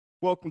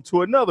Welcome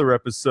to another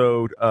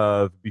episode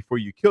of Before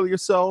You Kill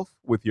Yourself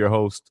with your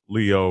host,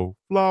 Leo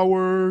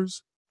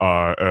Flowers.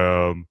 I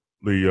am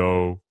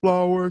Leo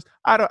Flowers.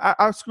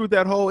 I screwed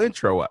that whole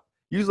intro up.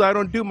 Usually I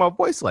don't do my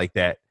voice like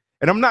that.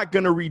 And I'm not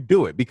going to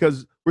redo it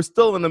because we're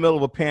still in the middle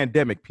of a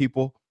pandemic,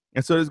 people.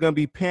 And so there's going to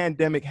be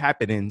pandemic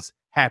happenings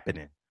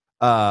happening.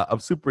 I'm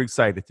super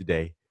excited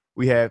today.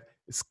 We have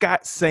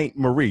Scott St.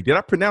 Marie. Did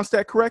I pronounce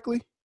that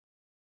correctly?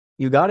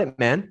 You got it,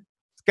 man.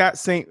 Scott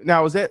St.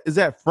 Now, is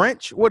that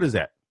French? What is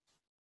that?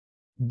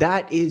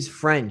 That is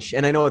French.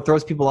 And I know it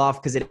throws people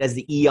off because it has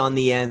the E on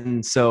the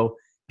end. So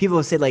people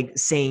have said like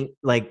Saint,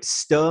 like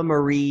Sta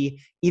Marie.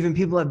 Even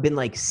people have been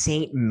like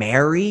Saint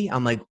Mary.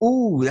 I'm like,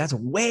 ooh, that's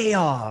way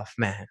off,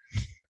 man.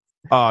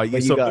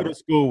 So middle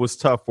school was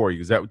tough for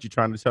you. Is that what you're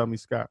trying to tell me,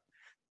 Scott?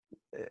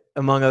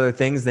 Among other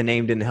things, the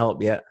name didn't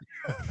help yet.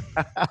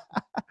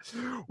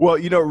 Well,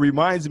 it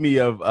reminds me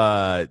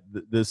of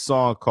this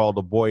song called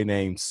 "A Boy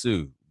Named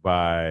Sue"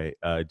 by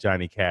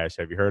Johnny Cash.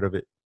 Have you heard of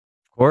it?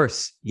 Of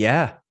course,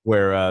 yeah.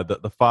 Where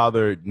the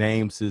father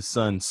names his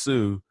son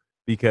Sue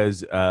because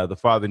the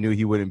father knew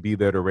he wouldn't be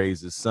there to raise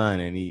his son,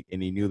 and he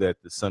knew that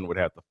the son would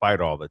have to fight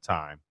all the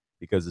time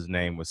because his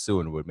name was Sue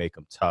and it would make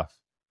him tough.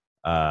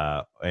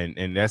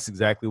 And that's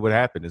exactly what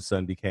happened. His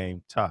son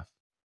became tough.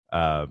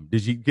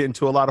 Did you get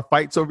into a lot of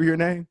fights over your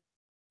name?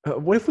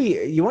 What if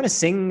you want to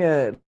sing?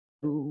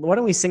 Why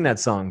don't we sing that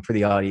song for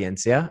the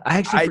audience? Yeah, I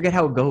actually forget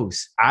how it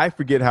goes. I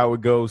forget how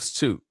it goes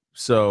too.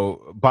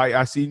 So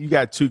I see you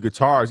got 2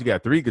 guitars. You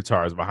got 3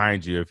 guitars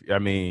behind you.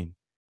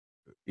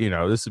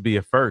 This would be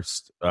a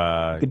first.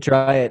 You could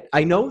try it.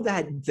 I know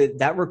that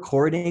that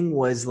recording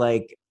was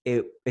like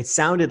it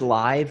sounded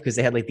live because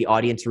they had like the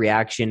audience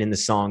reaction in the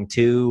song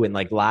too, and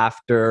like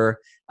laughter.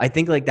 I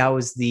think like that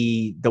was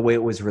the way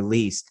it was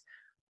released.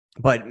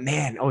 But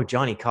man,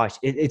 Johnny, gosh,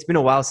 it's been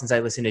a while since I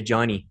listened to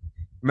Johnny.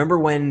 Remember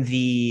when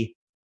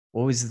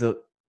was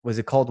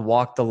it called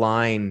Walk the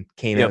Line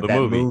came out,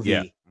 that movie?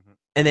 Yeah.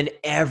 And then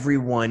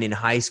everyone in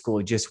high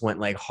school just went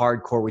like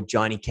hardcore with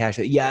Johnny Cash.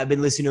 Like, yeah, I've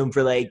been listening to him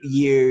for like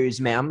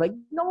years, man. I'm like,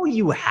 no,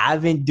 you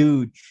haven't,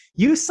 dude.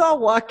 You saw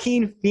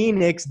Joaquin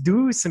Phoenix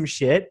do some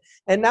shit,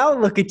 and now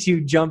look at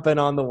you jumping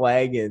on the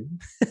wagon.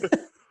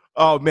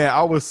 Oh man,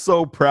 I was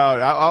so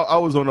proud. I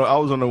was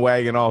on the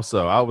wagon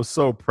also. I was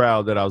so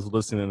proud that I was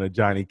listening to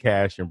Johnny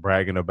Cash and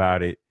bragging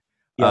about it.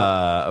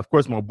 Yeah. Of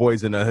course, my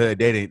boys in the hood,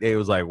 they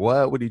was like,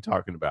 "What? What are you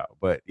talking about?"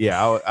 But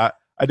yeah,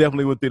 I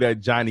definitely went through that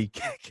Johnny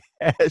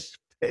Cash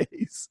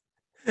phase.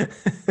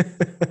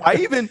 I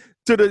even,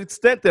 to the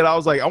extent that I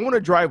was like, I want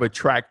to drive a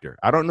tractor.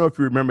 I don't know if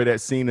you remember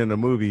that scene in the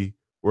movie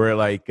where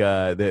like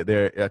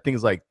they're I think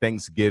it's like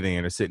Thanksgiving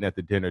and they're sitting at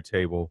the dinner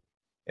table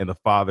and the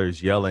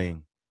father's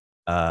yelling.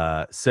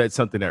 Said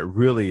something that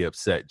really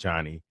upset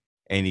Johnny,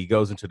 and he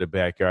goes into the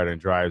backyard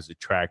and drives the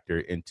tractor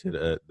into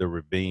the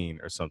ravine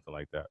or something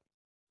like that.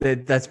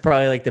 That's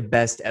probably like the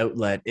best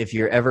outlet if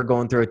you're ever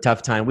going through a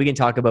tough time. We can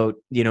talk about,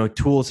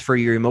 tools for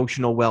your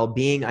emotional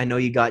well-being. I know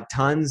you got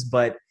tons,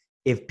 but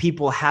if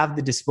people have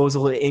the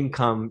disposable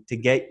income to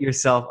get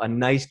yourself a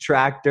nice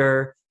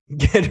tractor,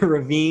 get a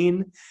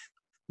ravine,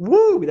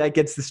 woo, that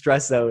gets the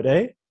stress out,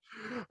 eh?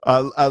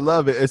 I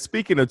love it. And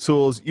speaking of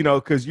tools,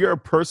 because you're a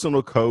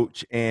personal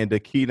coach and a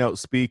keynote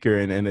speaker,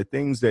 and the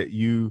things that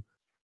you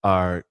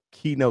are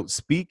keynote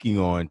speaking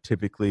on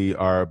typically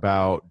are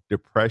about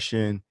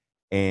depression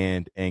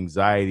and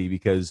anxiety,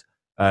 because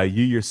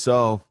you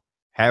yourself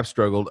have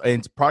struggled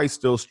and probably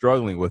still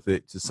struggling with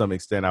it to some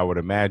extent, I would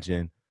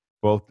imagine,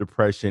 both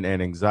depression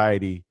and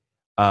anxiety.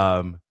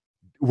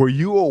 Were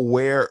you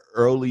aware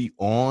early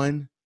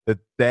on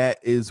that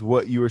is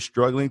what you were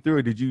struggling through,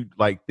 or did you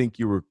think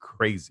you were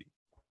crazy?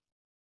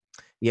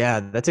 Yeah,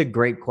 that's a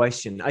great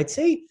question. I'd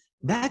say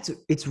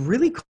it's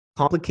really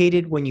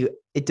complicated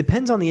it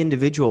depends on the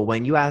individual.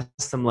 When you ask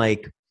them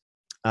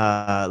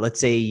let's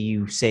say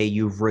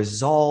you've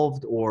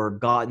resolved or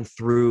gotten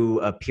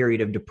through a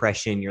period of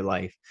depression in your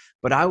life.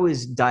 But I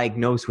was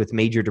diagnosed with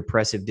major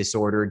depressive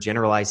disorder,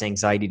 generalized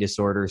anxiety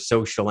disorder,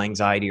 social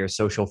anxiety or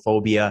social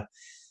phobia.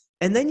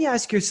 And then you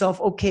ask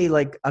yourself, okay,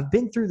 like I've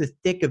been through the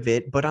thick of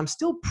it, but I'm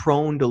still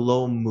prone to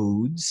low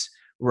moods,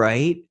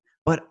 right?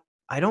 But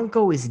I don't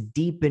go as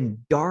deep and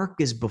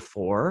dark as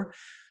before.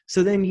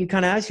 So then you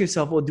kind of ask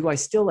yourself, well, do I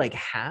still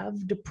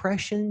have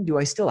depression? Do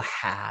I still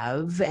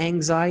have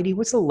anxiety?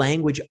 What's the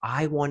language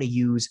I want to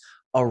use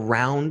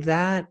around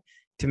that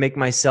to make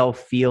myself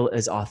feel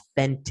as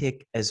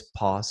authentic as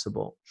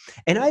possible?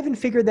 And I haven't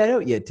figured that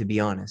out yet, to be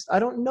honest. I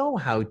don't know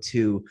how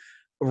to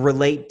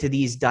relate to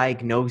these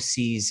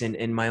diagnoses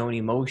and my own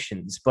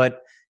emotions,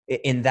 but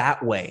in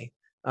that way,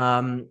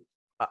 I'm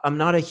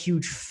not a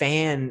huge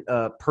fan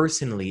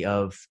personally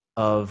of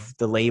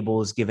the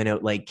labels given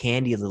out like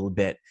candy a little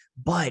bit.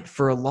 But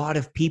for a lot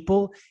of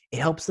people, it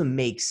helps them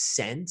make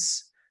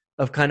sense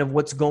of kind of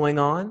what's going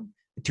on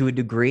to a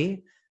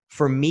degree.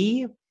 For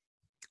me,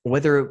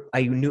 whether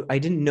I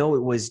didn't know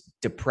it was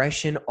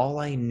depression, all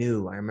I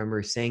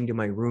remember saying to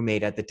my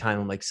roommate at the time,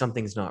 I'm like,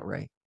 something's not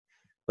right.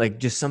 Like,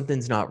 just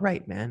something's not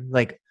right, man.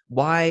 Like,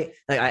 Why?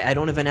 Like, I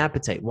don't have an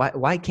appetite.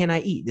 Why can't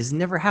I eat? This has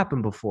never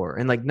happened before.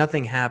 And like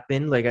nothing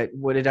happened. Like,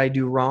 what did I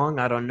do wrong?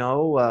 I don't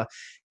know.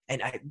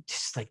 And I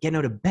just like getting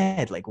out of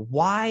bed. Like,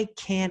 why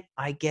can't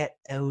I get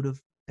out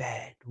of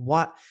bed?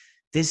 What?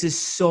 This is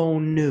so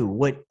new.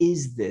 What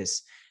is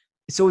this?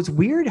 So it's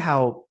weird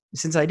how,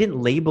 since I didn't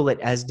label it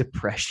as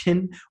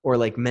depression or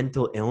like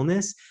mental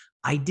illness,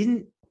 I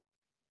didn't,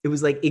 it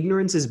was like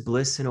ignorance is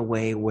bliss in a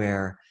way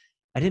where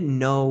I didn't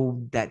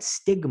know that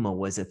stigma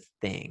was a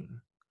thing.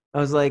 I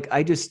was like,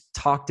 I just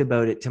talked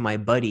about it to my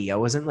buddy. I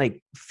wasn't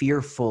like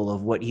fearful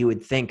of what he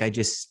would think. I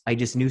just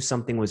knew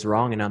something was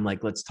wrong, and I'm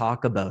like, let's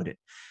talk about it.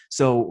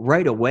 So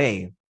right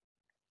away,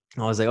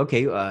 I was like,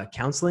 okay,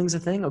 counseling's a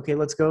thing. Okay,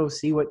 let's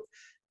see what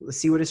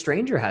a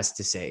stranger has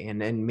to say,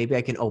 and then maybe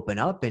I can open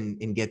up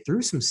and get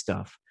through some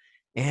stuff.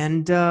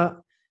 And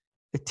to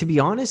be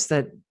honest,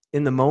 that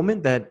in the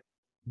moment, that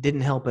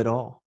didn't help at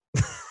all.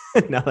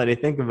 Now that I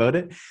think about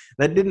it,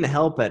 that didn't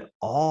help at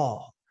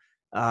all.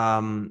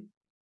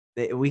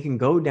 We can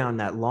go down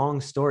that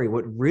long story.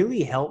 What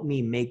really helped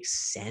me make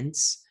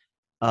sense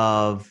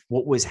of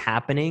what was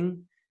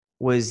happening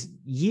was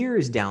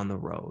years down the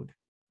road,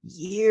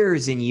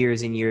 years and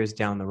years and years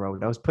down the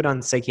road. I was put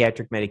on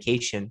psychiatric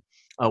medication,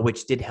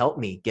 which did help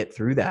me get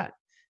through that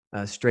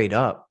straight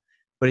up.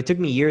 But it took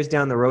me years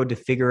down the road to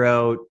figure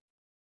out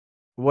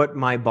what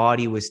my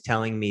body was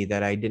telling me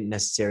that I didn't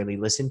necessarily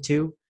listen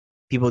to.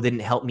 People didn't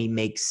help me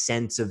make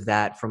sense of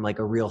that from like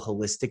a real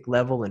holistic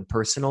level and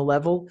personal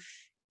level.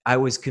 I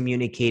was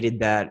communicated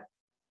that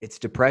it's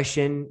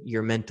depression,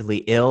 you're mentally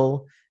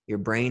ill, your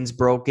brain's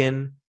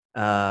broken.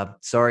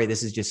 Sorry,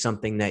 this is just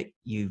something that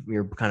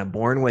you're kind of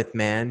born with,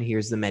 man.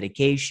 Here's the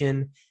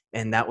medication.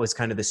 And that was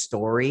kind of the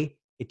story.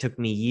 It took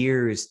me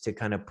years to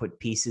kind of put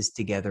pieces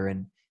together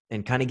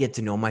and kind of get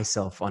to know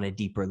myself on a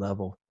deeper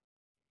level.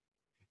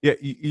 Yeah,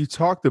 you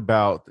talked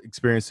about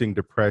experiencing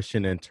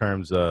depression in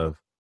terms of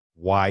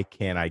why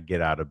can't I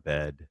get out of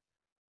bed?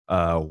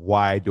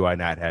 Why do I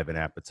not have an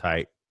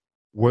appetite?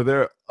 Were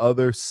there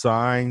other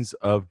signs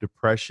of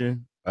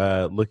depression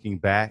looking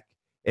back?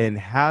 And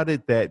how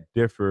did that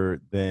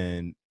differ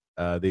than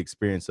the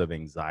experience of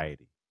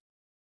anxiety?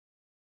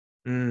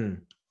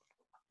 Mm.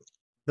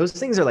 Those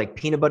things are like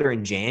peanut butter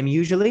and jam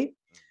usually.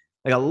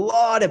 Like a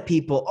lot of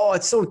people, oh,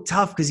 it's so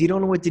tough because you don't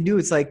know what to do.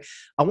 It's like,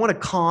 I want to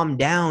calm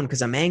down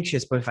because I'm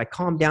anxious, but if I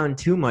calm down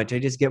too much, I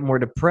just get more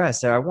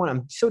depressed.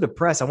 I'm so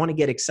depressed. I want to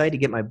get excited,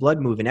 get my blood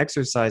moving,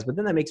 exercise, but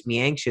then that makes me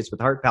anxious with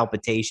heart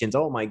palpitations.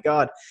 Oh my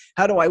God,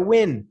 how do I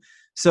win?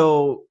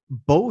 So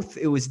both,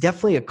 it was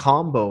definitely a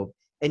combo.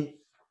 And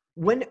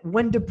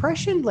when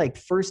depression like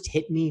first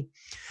hit me,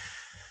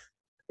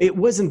 it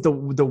wasn't the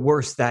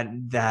worst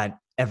that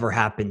ever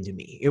happened to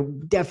me.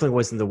 It definitely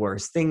wasn't the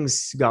worst.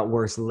 Things got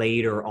worse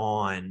later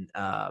on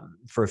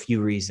for a few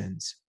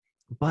reasons.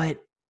 But,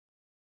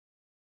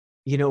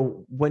 you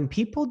know, when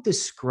people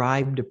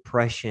describe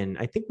depression,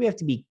 I think we have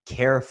to be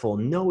careful.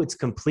 No, it's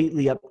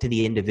completely up to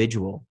the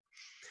individual.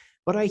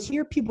 But I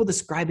hear people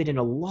describe it in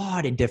a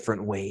lot of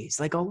different ways,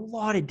 like a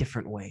lot of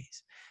different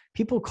ways.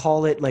 People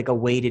call it like a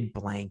weighted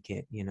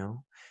blanket, you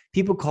know?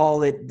 People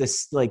call it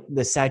this, like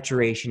the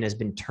saturation has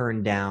been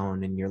turned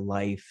down in your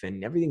life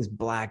and everything's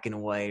black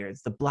and white, or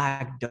it's the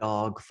black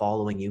dog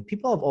following you.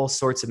 People have all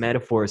sorts of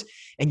metaphors,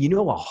 and you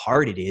know how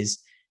hard it is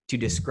to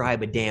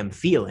describe a damn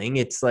feeling.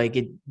 It's like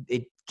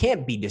it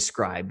can't be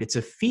described. It's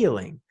a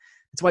feeling.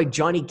 That's why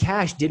Johnny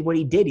Cash did what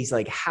he did. He's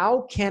like,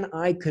 how can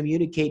I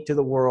communicate to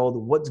the world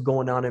what's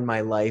going on in my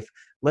life?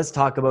 Let's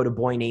talk about a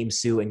boy named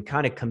Sue and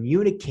kind of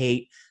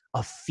communicate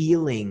a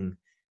feeling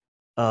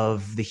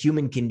of the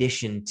human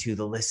condition to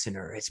the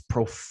listener. It's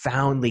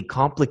profoundly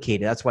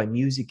complicated. That's why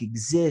music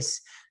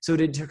exists. So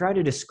to try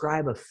to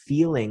describe a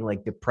feeling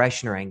like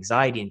depression or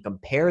anxiety and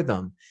compare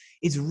them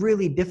is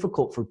really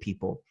difficult for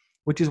people,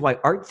 which is why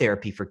art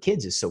therapy for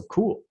kids is so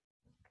cool.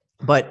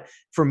 But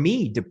for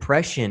me,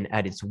 depression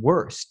at its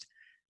worst,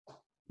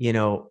 you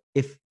know,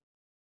 if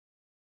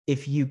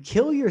you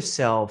kill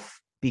yourself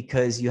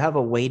because you have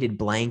a weighted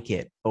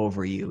blanket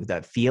over you,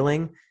 that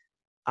feeling,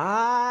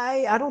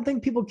 I don't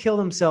think people kill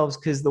themselves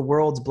because the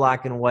world's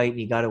black and white and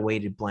you got a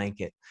weighted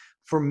blanket.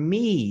 For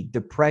me,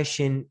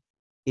 depression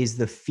is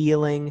the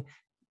feeling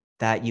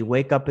that you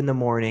wake up in the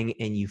morning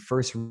and you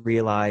first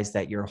realize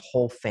that your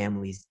whole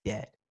family's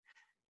dead.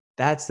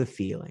 That's the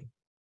feeling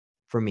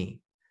for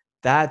me.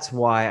 That's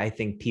why I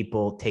think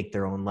people take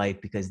their own life,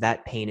 because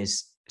that pain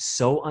is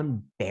so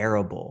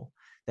unbearable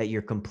that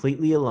you're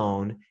completely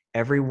alone.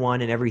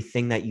 Everyone and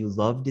everything that you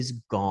loved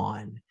is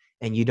gone,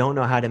 and you don't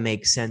know how to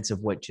make sense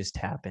of what just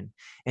happened.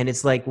 And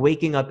it's like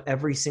waking up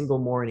every single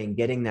morning,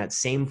 getting that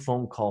same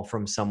phone call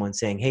from someone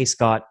saying, "Hey,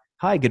 Scott,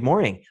 hi, good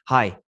morning.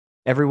 Hi,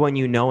 everyone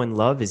you know and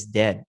love is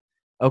dead.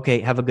 Okay,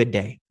 have a good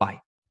day. Bye."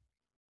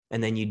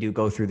 And then you do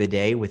go through the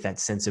day with that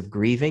sense of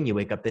grieving. You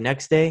wake up the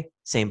next day,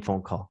 same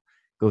phone call.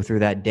 Go through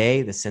that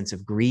day, the sense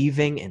of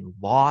grieving and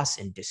loss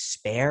and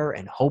despair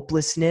and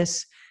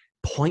hopelessness,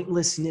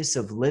 pointlessness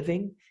of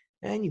living.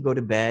 And you go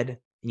to bed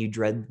and you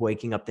dread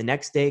waking up the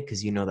next day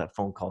because you know that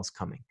phone call is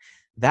coming.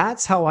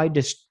 That's how I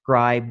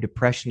describe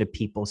depression to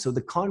people. So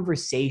the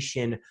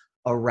conversation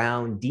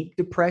around deep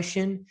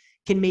depression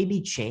can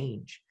maybe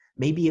change.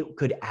 Maybe it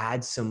could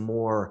add some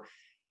more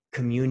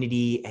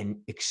community and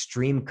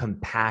extreme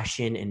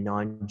compassion and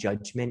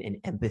non-judgment and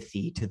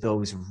empathy to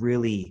those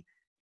really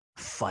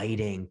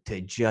fighting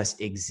to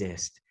just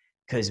exist.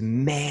 Because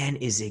man,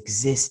 is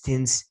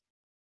existence,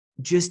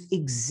 just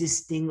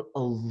existing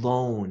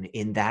alone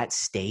in that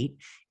state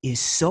is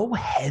so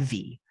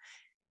heavy,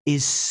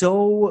 is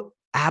so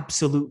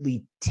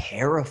absolutely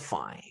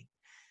terrifying,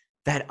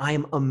 that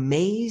I'm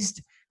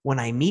amazed when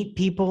I meet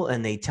people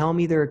and they tell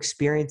me their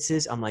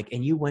experiences. I'm like,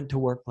 and you went to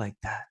work like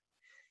that,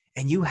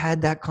 and you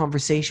had that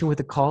conversation with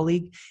a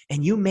colleague,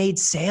 and you made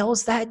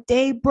sales that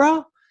day,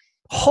 bro.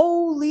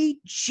 Holy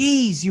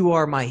jeez, you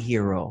are my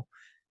hero.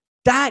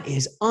 That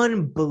is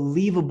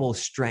unbelievable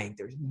strength.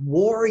 There's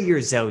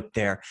warriors out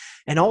there,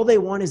 and all they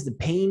want is the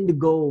pain to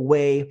go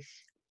away.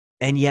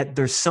 And yet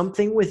there's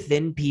something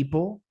within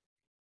people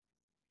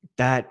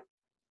that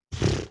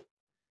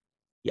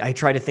I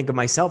try to think of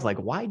myself like,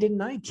 why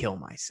didn't I kill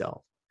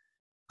myself?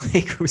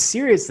 Like,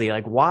 seriously,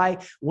 like, why?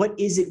 What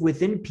is it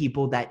within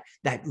people that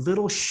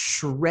little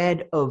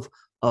shred of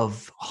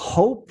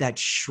hope, that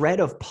shred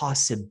of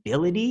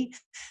possibility,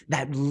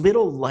 that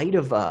little light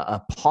of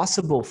a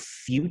possible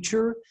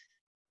future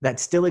that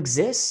still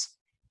exists?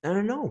 I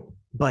don't know,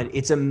 but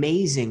it's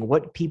amazing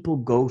what people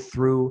go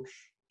through,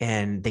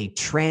 and they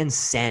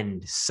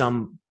transcend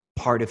some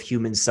part of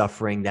human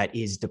suffering that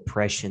is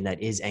depression,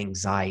 that is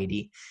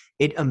anxiety.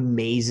 It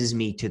amazes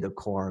me to the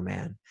core,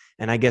 man.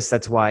 And I guess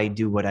that's why I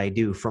do what I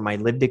do, from my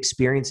lived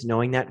experience,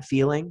 knowing that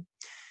feeling.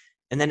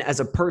 And then as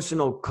a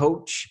personal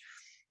coach,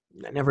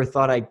 I never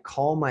thought I'd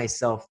call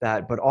myself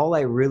that, but all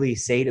I really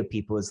say to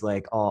people is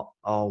like, I'll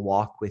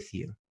walk with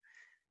you.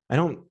 I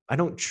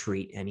don't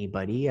treat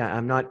anybody.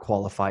 I'm not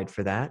qualified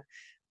for that.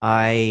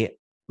 I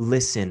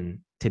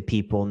listen to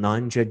people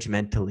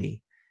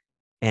non-judgmentally,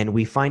 and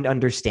we find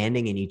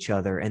understanding in each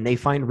other, and they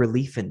find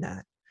relief in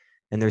that.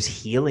 And there's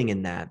healing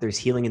in that. There's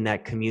healing in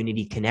that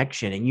community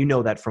connection. And you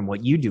know that from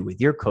what you do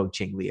with your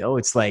coaching, Leo.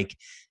 It's like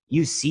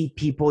you see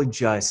people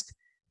just,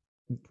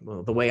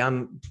 well, the way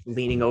I'm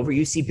leaning over,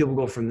 you see people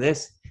go from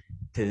this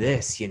to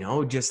this,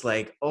 just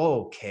like,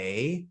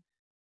 okay,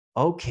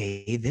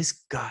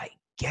 this guy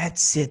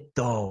gets it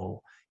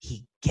though.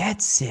 He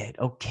gets it.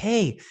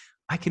 Okay,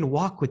 I can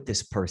walk with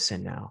this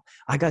person now.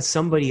 I got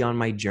somebody on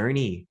my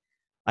journey.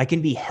 I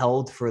can be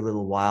held for a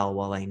little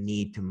while I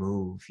need to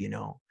move,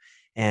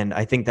 And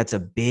I think that's a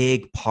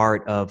big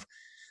part of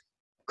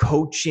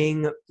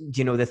coaching,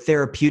 the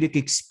therapeutic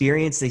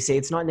experience. They say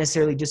it's not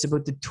necessarily just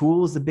about the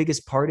tools. The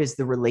biggest part is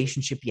the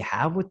relationship you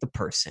have with the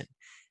person.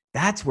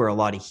 That's where a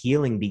lot of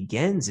healing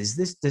begins.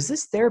 Does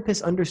this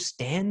therapist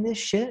understand this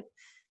shit?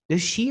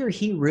 Does she or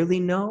he really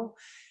know?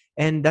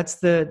 And that's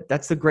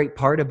the great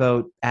part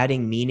about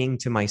adding meaning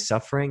to my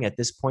suffering at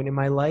this point in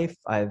my life.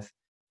 I've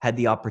had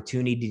the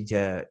opportunity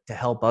to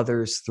help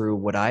others through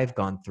what I've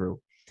gone through.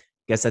 I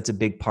guess that's a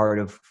big part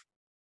of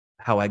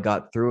how I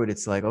got through it.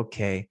 It's like,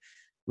 okay,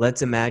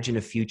 let's imagine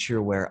a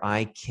future where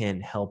I can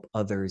help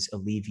others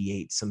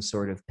alleviate some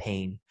sort of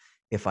pain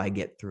if I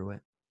get through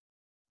it.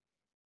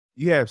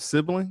 You have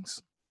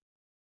siblings?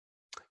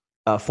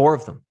 4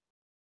 of them.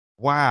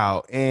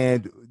 Wow.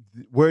 And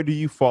where do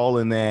you fall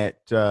in that,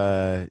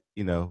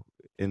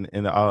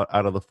 in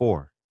out of the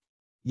 4?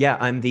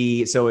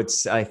 Yeah, so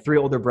it's 3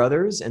 older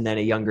brothers and then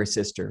a younger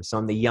sister. So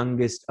I'm the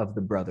youngest of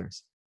the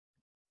brothers.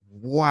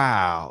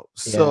 Wow.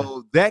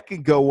 So that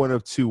could go one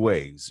of 2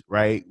 ways,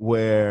 right?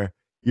 Where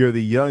you're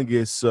the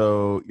youngest,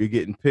 so you're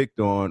getting picked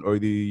on, or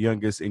the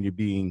youngest and you're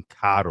being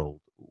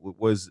coddled.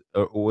 Was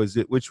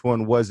it, which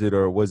one was it,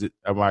 or was it,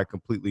 am I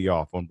completely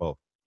off on both?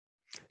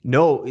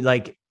 No,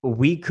 like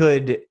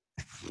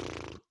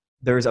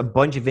there's a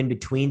bunch of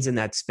in-betweens in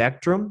that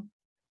spectrum.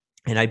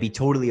 And I'd be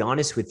totally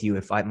honest with you,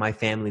 if my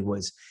family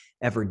was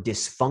ever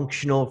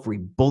dysfunctional, if we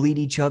bullied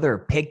each other or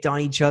picked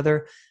on each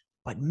other,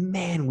 but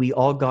man, we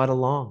all got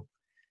along.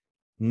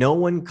 No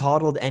one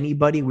coddled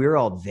anybody. We were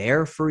all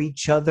there for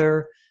each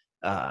other.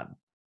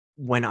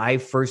 When I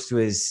first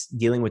was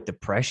dealing with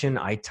depression,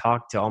 I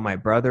talked to all my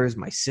brothers.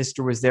 My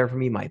sister was there for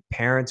me. My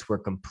parents were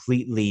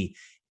completely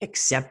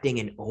accepting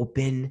and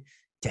open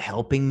to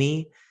helping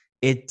me.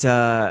 It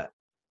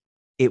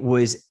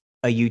was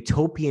a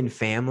utopian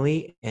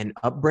family and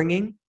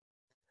upbringing,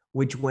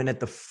 which when at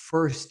the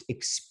first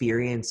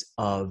experience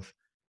of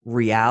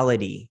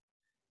reality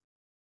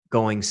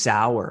going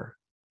sour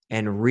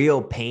and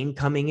real pain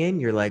coming in,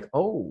 you're like,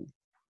 oh,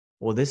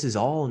 well, this is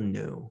all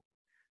new.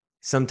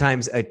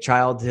 Sometimes a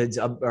child's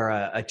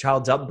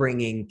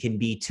upbringing can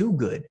be too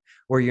good,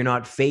 where you're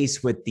not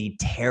faced with the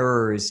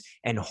terrors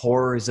and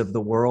horrors of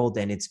the world,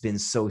 and it's been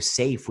so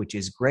safe, which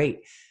is great.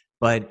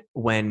 But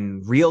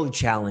when real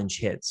challenge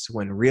hits,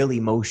 when real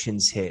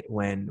emotions hit,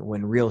 when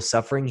real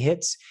suffering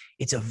hits,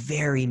 it's a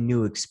very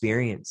new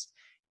experience.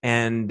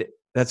 And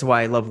that's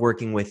why I love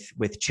working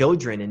with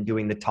children and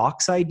doing the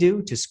talks I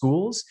do to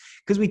schools,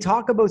 because we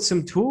talk about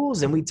some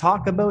tools and we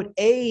talk about,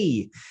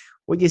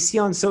 what you see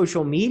on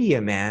social media,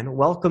 man.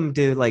 Welcome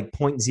to like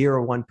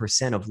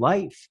 0.01% of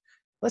life.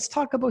 Let's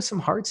talk about some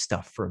hard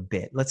stuff for a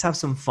bit. Let's have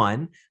some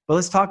fun, but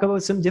let's talk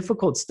about some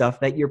difficult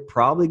stuff that you're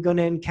probably going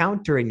to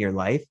encounter in your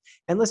life.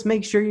 And let's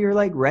make sure you're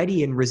like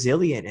ready and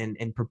resilient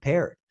and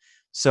prepared.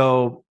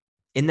 So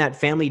in that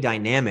family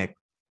dynamic,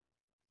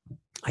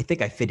 I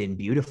think I fit in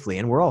beautifully,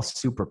 and we're all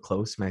super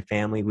close. My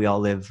family, we all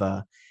live,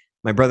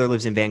 my brother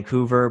lives in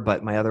Vancouver,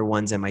 but my other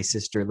ones and my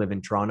sister live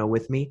in Toronto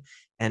with me.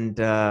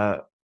 And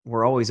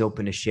we're always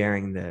open to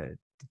sharing the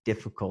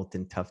difficult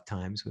and tough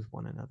times with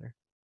one another.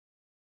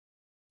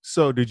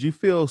 So, did you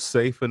feel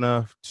safe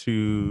enough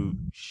to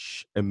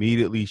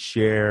immediately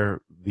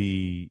share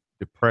the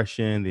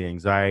depression, the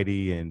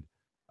anxiety, and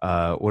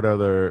what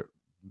other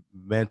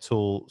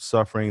mental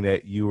suffering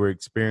that you were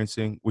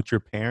experiencing with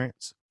your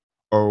parents?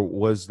 Or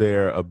was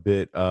there a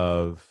bit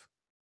of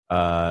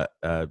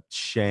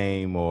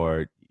shame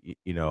or,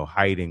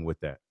 hiding with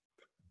that?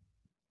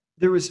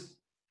 There was,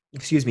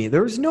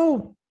 there was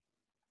no,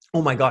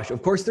 oh my gosh,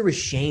 of course there was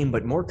shame,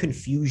 but more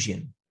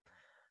confusion.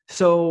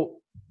 So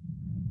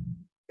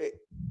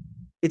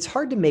it's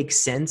hard to make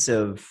sense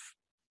of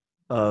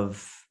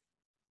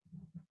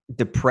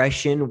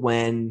depression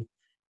when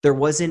there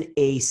wasn't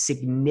a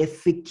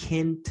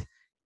significant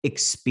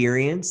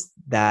experience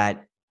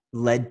that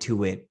led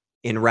to it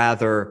in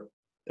rather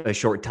a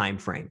short time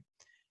frame.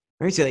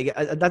 Right? So like,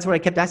 that's what I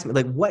kept asking.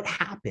 Like, what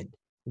happened?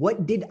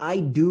 What did I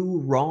do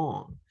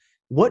wrong?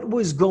 What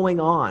was going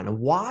on?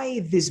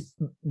 Why this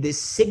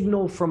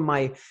signal from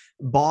my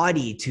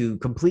body to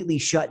completely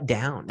shut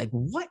down? Like,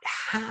 what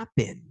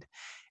happened?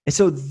 And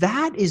so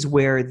that is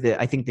where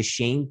I think the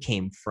shame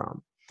came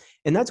from.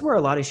 And that's where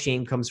a lot of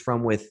shame comes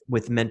from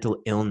with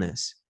mental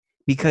illness.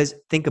 Because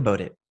think about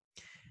it.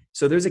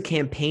 So there's a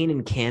campaign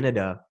in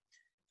Canada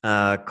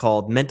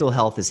called Mental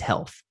Health is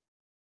Health.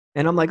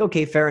 And I'm like,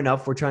 okay, fair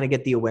enough. We're trying to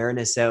get the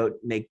awareness out,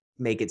 make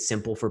it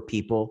simple for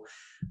people.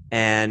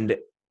 And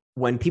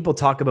when people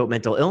talk about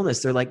mental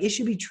illness, they're like, it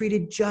should be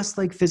treated just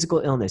like physical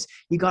illness.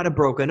 You got a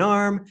broken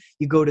arm,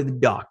 you go to the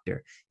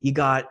doctor.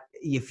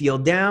 You feel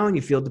down,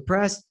 you feel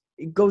depressed,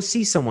 go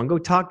see someone, go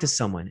talk to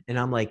someone. And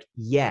I'm like,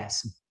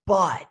 yes,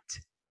 but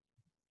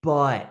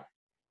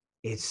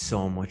it's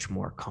so much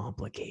more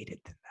complicated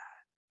than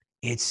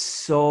that. It's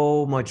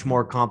so much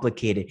more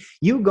complicated.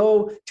 You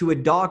go to a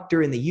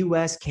doctor in the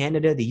US,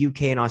 Canada, the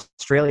UK, and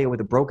Australia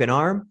with a broken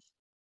arm,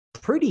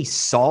 pretty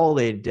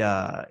solid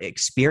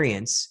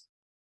experience.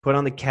 Put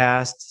on the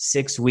cast,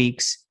 6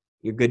 weeks,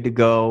 you're good to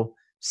go.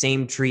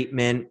 Same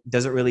treatment.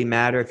 Doesn't really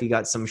matter if you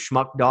got some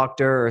schmuck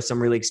doctor or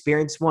some really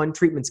experienced one.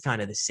 Treatment's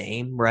kind of the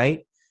same,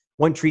 right?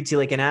 One treats you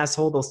like an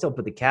asshole, they'll still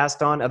put the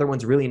cast on. Other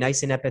one's really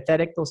nice and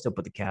empathetic, they'll still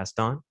put the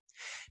cast on.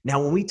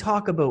 Now, when we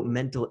talk about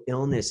mental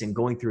illness and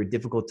going through a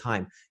difficult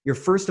time, you're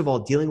first of all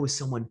dealing with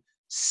someone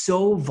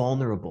so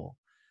vulnerable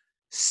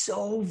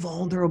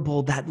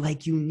that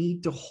like you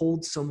need to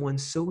hold someone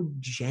so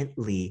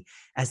gently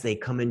as they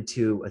come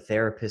into a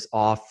therapist's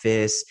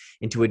office,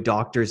 into a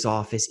doctor's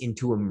office,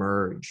 into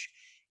Emerge.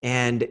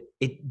 And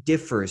it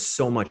differs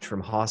so much from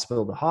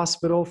hospital to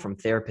hospital, from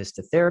therapist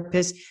to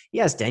therapist.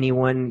 Yes, to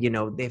anyone,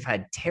 they've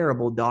had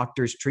terrible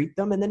doctors treat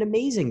them and then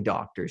amazing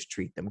doctors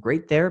treat them.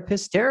 Great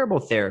therapists,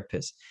 terrible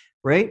therapists,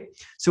 right?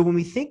 So when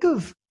we think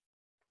of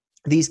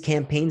these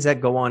campaigns that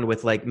go on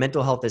with like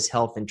mental health is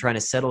health and trying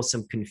to settle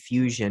some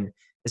confusion,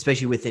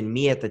 especially within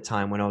me at the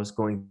time when I was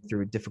going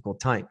through a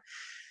difficult time,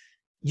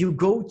 you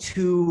go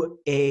to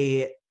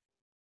a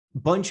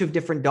bunch of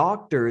different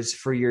doctors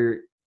for your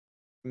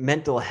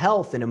mental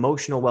health and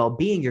emotional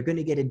well-being, you're going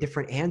to get a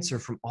different answer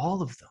from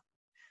all of them.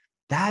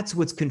 That's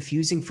what's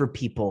confusing for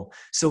people.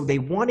 So they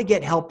want to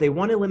get help. They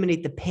want to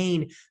eliminate the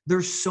pain.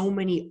 There's so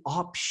many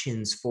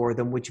options for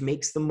them, which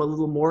makes them a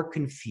little more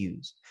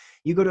confused.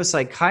 You go to a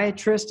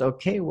psychiatrist.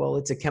 Okay, well,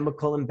 it's a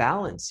chemical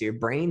imbalance. Your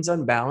brain's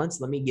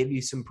unbalanced. Let me give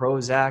you some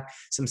Prozac,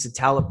 some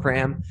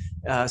citalopram,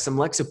 some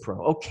Lexapro.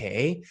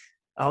 Okay.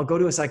 I'll go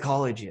to a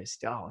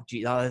psychologist. Oh,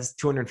 gee, that's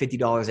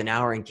 $250 an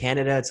hour in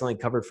Canada. It's only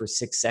covered for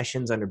 6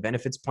 sessions under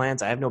benefits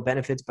plans. I have no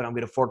benefits, but I'm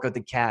going to fork out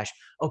the cash.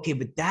 Okay,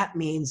 but that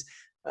means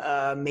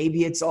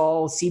maybe it's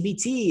all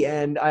CBT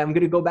and I'm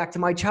going to go back to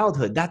my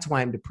childhood. That's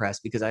why I'm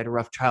depressed, because I had a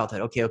rough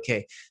childhood.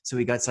 Okay. So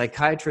we got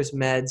psychiatrist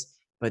meds,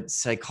 but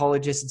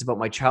psychologist, it's about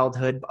my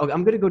childhood. Oh,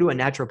 I'm going to go to a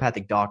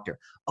naturopathic doctor.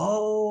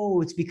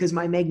 Oh, it's because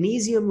my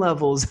magnesium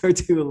levels are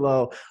too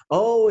low.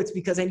 Oh, it's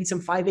because I need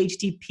some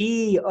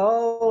 5-HTP.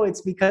 Oh,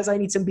 it's because I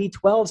need some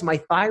B12s. My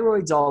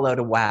thyroid's all out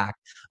of whack.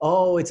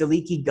 Oh, it's a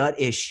leaky gut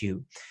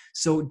issue.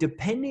 So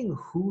depending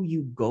who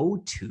you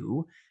go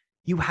to,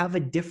 you have a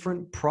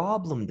different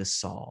problem to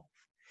solve.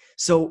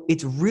 So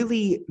it's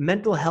really,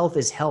 mental health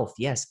is health.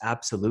 Yes,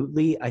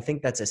 absolutely. I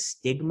think that's a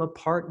stigma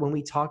part when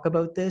we talk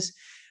about this.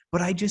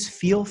 But I just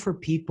feel for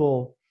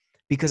people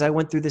because I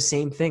went through the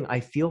same thing. I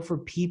feel for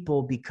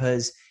people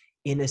because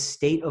in a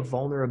state of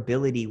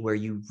vulnerability where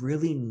you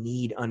really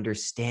need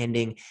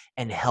understanding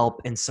and help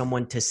and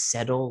someone to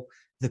settle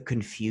the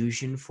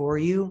confusion for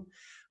you,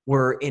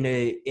 we're in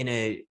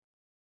a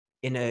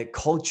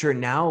culture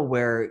now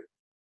where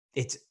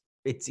it's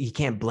you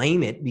can't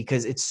blame it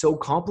because it's so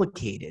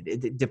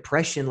complicated.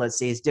 Depression, let's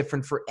say, is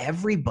different for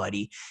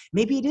everybody.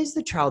 Maybe it is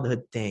the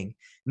childhood thing.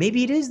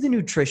 Maybe it is the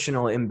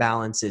nutritional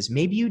imbalances.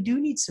 Maybe you do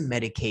need some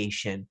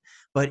medication,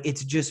 but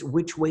it's just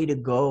which way to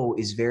go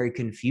is very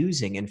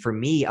confusing. And for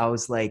me, I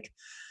was like,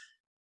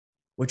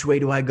 which way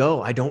do I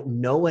go? I don't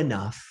know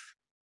enough.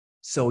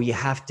 So you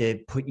have to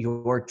put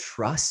your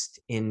trust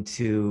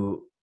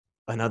into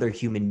another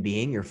human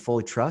being, your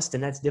full trust.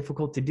 And that's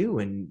difficult to do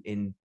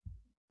in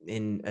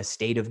a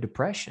state of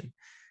depression.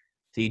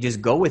 So you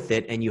just go with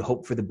it and you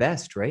hope for the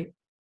best, right?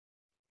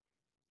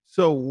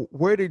 So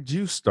where did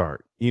you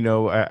start?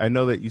 I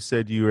know that you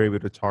said you were able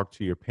to talk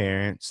to your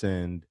parents,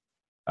 and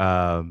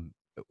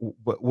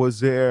but was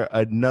there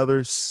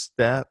another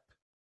step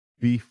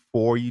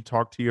before you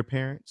talked to your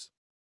parents?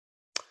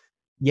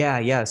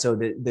 Yeah. So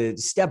the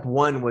step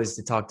one was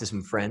to talk to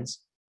some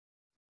friends.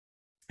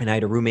 And I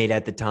had a roommate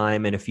at the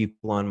time and a few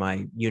people on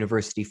my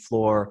university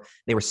floor.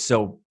 They were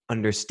so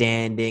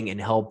understanding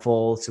and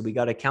helpful. So we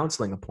got a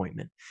counseling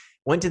appointment.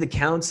 Went to the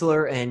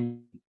counselor and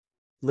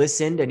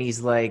listened, and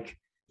he's like,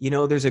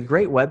 there's a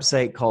great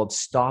website called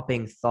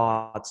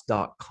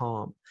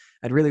stoppingthoughts.com.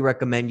 I'd really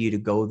recommend you to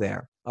go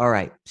there. All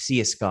right. See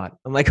you, Scott.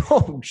 I'm like,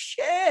 oh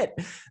shit.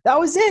 That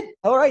was it.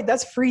 All right.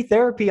 That's free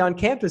therapy on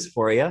campus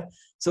for you.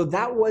 So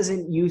that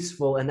wasn't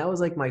useful. And that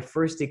was like my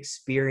first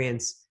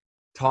experience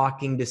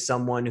talking to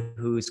someone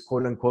who's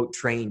quote unquote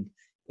trained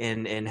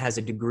and has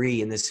a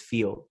degree in this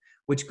field,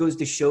 which goes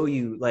to show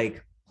you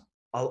like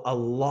a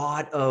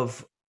lot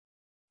of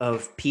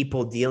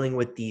people dealing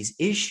with these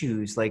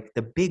issues. Like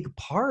the big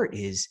part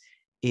is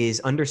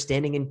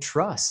understanding and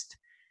trust.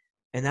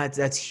 And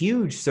that's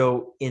huge.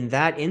 So in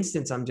that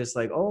instance, I'm just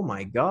like, oh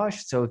my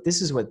gosh. So if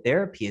this is what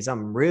therapy is,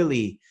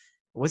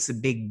 what's the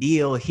big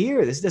deal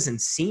here? This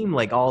doesn't seem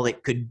like all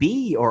it could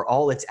be or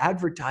all it's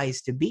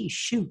advertised to be.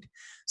 Shoot.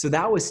 So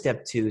that was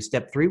step 2.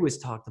 Step 3 was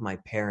talk to my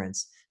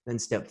parents. Then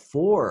step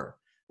 4,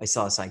 I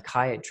saw a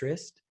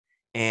psychiatrist,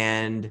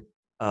 and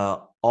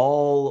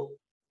all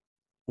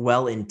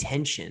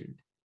well-intentioned.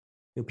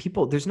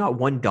 People, there's not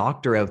one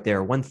doctor out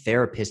there, one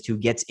therapist who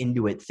gets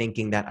into it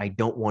thinking that I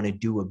don't want to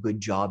do a good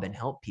job and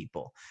help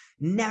people.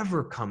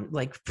 Never come,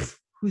 like,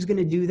 who's going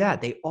to do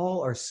that? They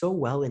all are so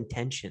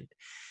well-intentioned.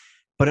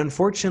 But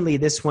unfortunately,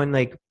 this one,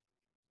 like,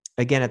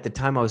 again, at the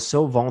time I was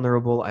so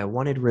vulnerable, I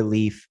wanted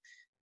relief,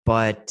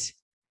 but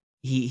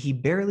he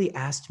barely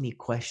asked me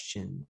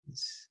questions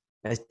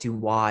as to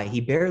why.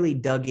 He barely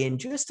dug in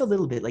just a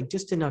little bit, like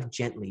just enough,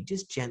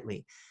 just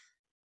gently.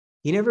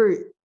 He never,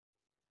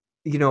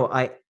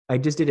 I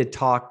just did a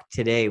talk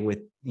today with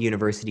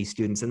university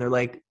students, and they're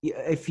like,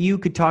 if you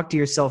could talk to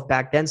yourself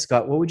back then,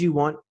 Scott, what would you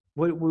want?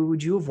 What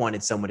would you have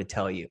wanted someone to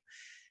tell you?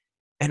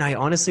 And I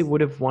honestly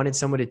would have wanted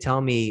someone to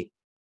tell me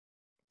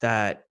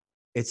that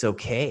it's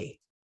okay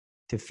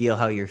to feel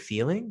how you're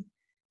feeling,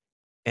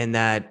 and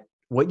that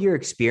what you're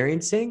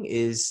experiencing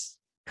is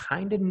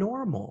kind of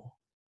normal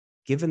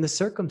given the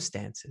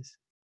circumstances.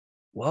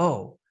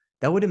 Whoa,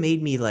 that would have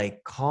made me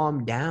like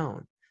calm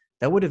down.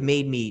 That would have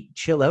made me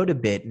chill out a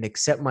bit and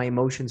accept my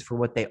emotions for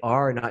what they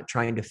are, not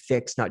trying to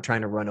fix, not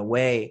trying to run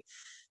away.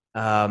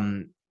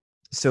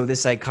 So the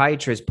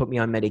psychiatrist put me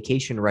on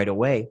medication right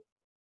away.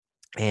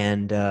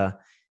 And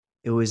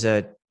it was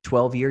a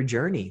 12-year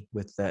journey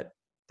with that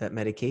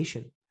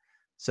medication.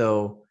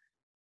 So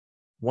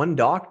one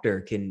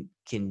doctor can,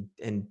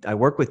 and I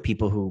work with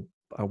people who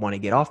want to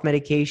get off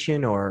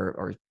medication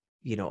or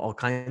all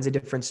kinds of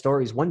different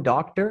stories. One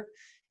doctor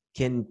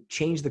can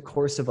change the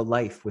course of a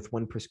life with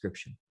one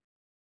prescription.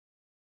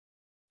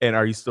 And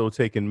are you still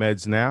taking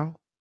meds now?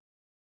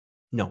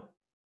 No.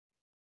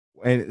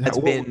 And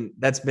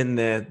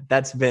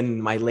that's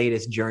been my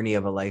latest journey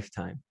of a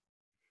lifetime.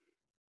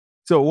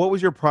 So what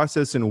was your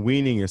process in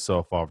weaning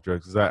yourself off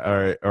drugs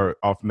or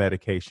off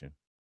medication?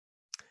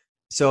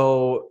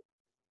 So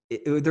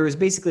there was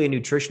basically a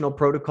nutritional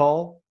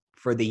protocol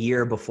for the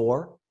year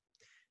before.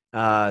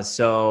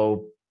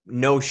 So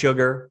no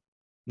sugar,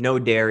 no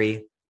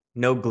dairy,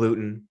 no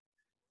gluten,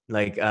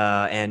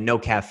 and no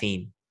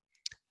caffeine.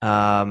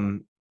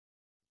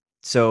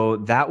 So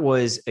that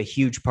was a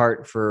huge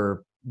part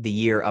for the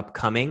year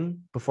upcoming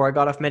before I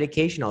got off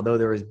medication, although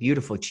there was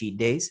beautiful cheat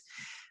days.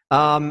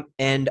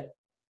 And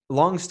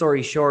long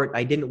story short,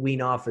 I didn't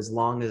wean off as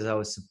long as I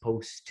was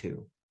supposed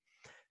to.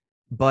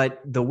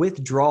 But the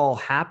withdrawal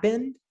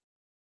happened,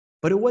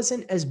 but it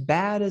wasn't as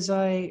bad as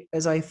I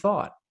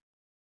thought.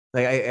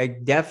 Like I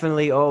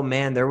definitely, oh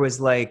man, there was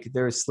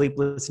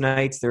sleepless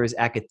nights, there was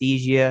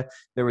akathisia,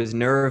 there was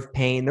nerve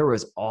pain, there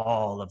was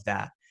all of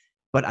that.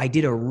 But I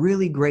did a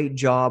really great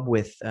job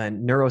with a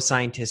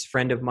neuroscientist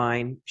friend of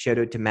mine, shout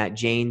out to Matt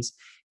Janes,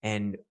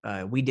 and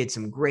we did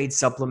some great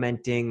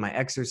supplementing. My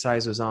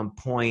exercise was on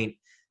point.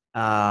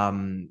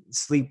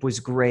 Sleep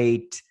was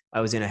great. I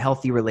was in a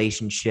healthy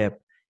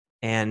relationship,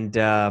 and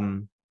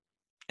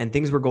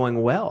things were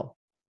going well.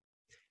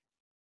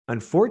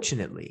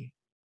 Unfortunately,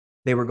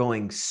 they were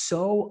going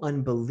so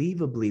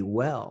unbelievably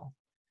well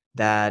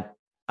that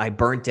I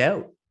burnt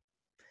out.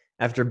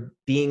 after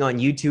being on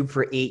YouTube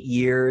for 8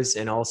 years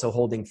and also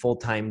holding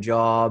full-time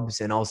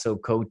jobs and also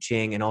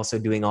coaching and also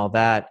doing all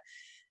that.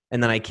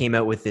 And then I came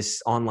out with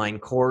this online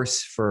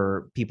course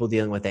for people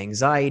dealing with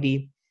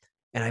anxiety.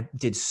 And I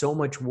did so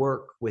much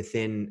work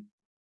within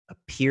a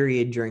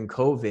period during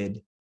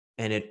COVID,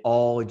 and it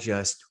all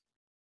just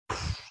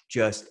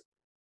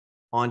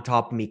on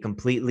top of me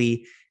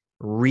completely.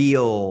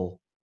 Real,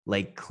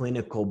 like,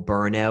 clinical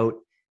burnout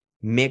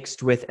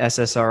mixed with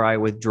SSRI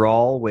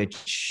withdrawal,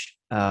 which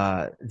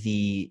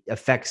the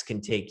effects can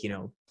take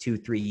 2-3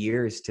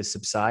 years to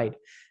subside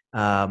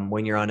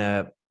when you're on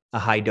a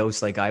high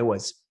dose like I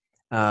was.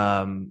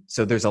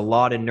 So there's a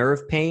lot of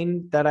nerve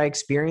pain that I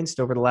experienced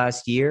over the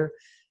last year.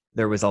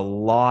 There was a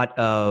lot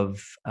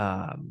of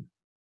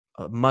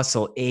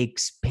muscle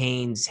aches,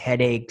 pains,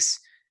 headaches.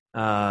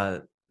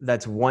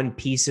 That's one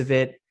piece of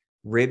it.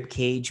 Rib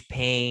cage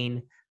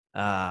pain,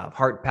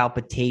 heart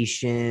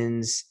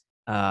palpitations,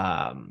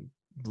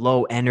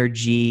 low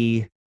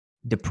energy,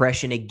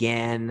 depression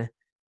again.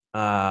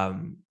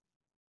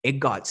 It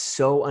got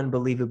so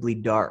unbelievably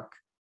dark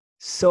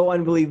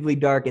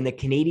in the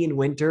Canadian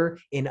winter,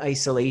 in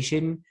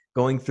isolation,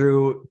 going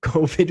through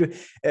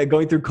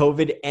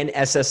COVID and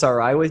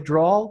SSRI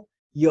withdrawal,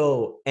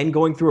 and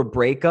going through a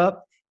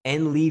breakup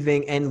and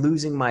leaving and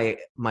losing my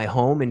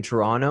home in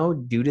Toronto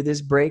due to this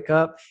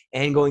breakup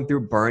and going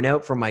through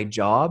burnout for my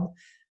job.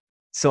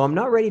 So I'm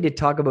not ready to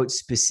talk about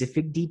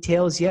specific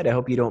details yet. I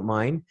hope you don't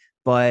mind,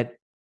 but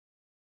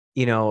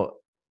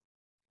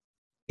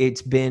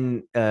it's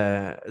been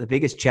the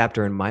biggest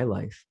chapter in my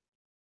life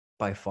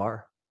by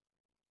far.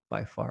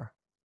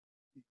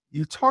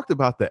 You talked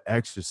about the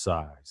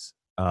exercise.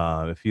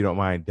 If you don't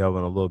mind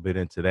delving a little bit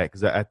into that,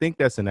 because I think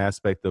that's an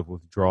aspect of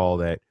withdrawal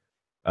that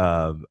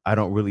I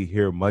don't really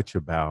hear much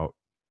about.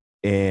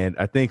 And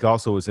I think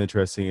also what's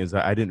interesting is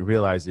I didn't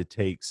realize it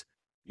takes,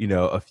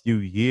 a few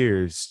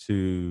years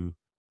to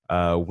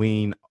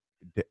wean,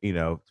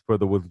 for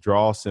the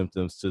withdrawal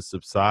symptoms to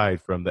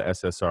subside from the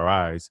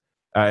SSRIs.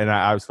 And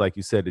I was, like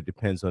you said, it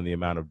depends on the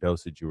amount of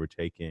dosage you were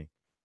taking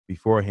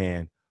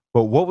beforehand.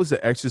 But what was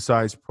the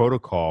exercise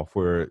protocol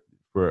for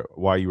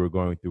while you were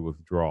going through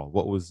withdrawal?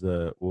 What was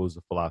the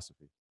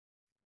philosophy?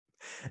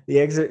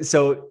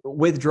 So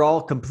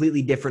withdrawal,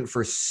 completely different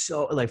for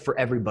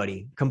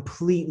everybody,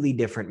 completely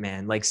different,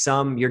 man. Like,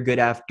 some you're good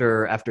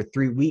after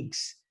 3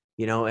 weeks,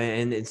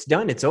 and it's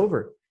done, it's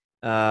over.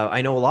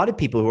 I know a lot of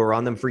people who are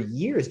on them for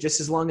years, just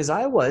as long as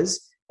I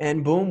was,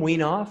 and boom,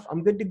 wean off,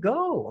 I'm good to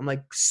go. I'm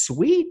like,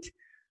 sweet.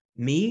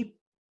 Me,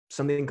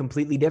 something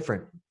completely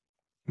different.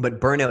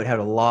 But burnout had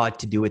a lot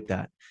to do with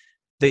that.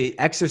 The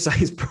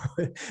exercise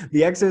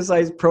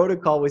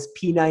protocol was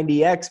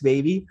P90X,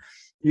 baby.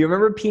 You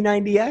remember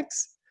P90X?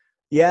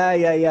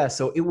 Yeah.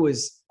 So I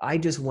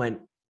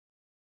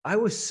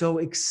was so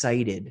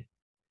excited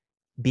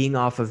being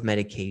off of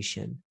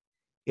medication.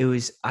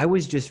 I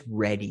was just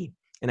ready.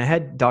 And I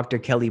had Dr.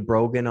 Kelly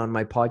Brogan on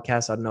my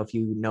podcast. I don't know if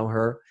you know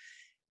her.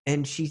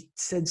 And she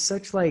said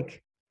such a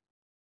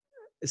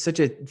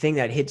thing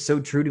that hit so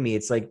true to me.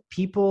 It's like,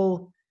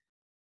 people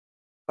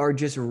are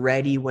just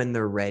ready when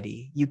they're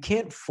ready. You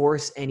can't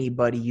force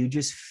anybody. You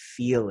just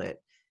feel it.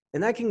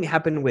 And that can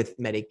happen with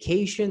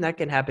medication. That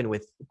can happen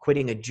with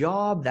quitting a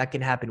job. That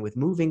can happen with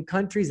moving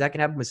countries. That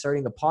can happen with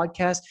starting a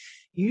podcast.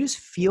 You just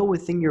feel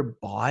within your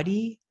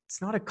body.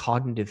 It's not a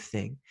cognitive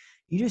thing.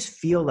 You just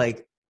feel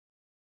like,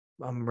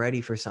 I'm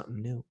ready for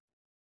something new.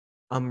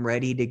 I'm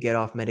ready to get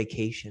off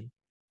medication.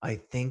 I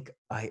think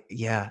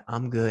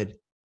I'm good.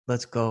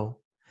 Let's go.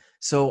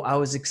 So I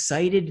was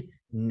excited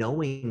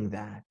knowing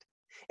that.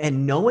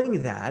 And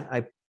knowing that,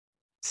 I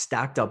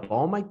stacked up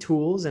all my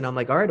tools, and I'm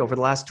like, all right, over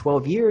the last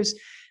 12 years,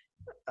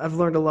 I've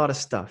learned a lot of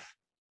stuff.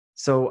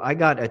 So I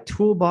got a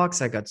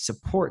toolbox, I got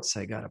supports,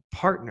 I got a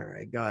partner,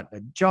 I got a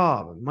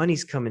job,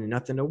 money's coming,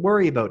 nothing to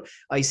worry about.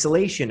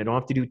 Isolation, I don't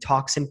have to do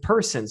talks in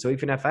person. So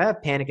even if I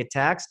have panic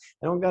attacks,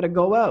 I don't got to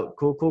go out.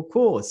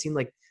 Cool. It seemed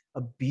like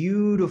a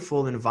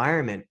beautiful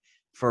environment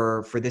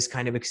for this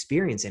kind of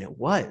experience, and it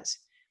was.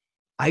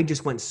 I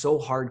just went so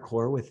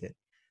hardcore with it.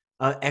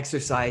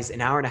 Exercise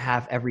an hour and a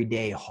half every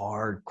day,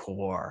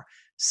 hardcore.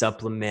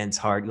 Supplements,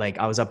 hard. Like,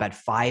 I was up at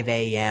 5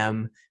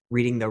 a.m.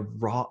 reading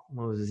what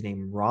was his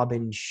name?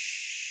 Robin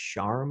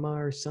Sharma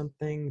or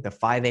something. The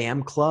 5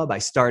 a.m. club. I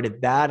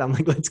started that. I'm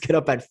like, let's get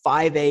up at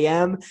 5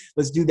 a.m.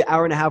 Let's do the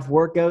hour and a half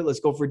workout. Let's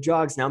go for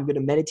jogs. Now I'm going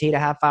to meditate a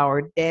half hour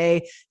a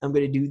day. I'm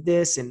going to do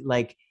this. And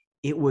like,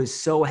 it was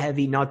so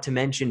heavy, not to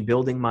mention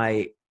building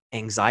my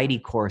anxiety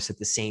course at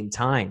the same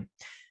time.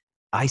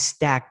 I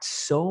stacked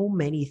so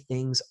many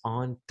things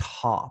on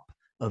top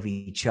of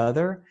each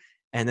other.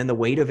 And then the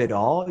weight of it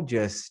all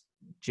just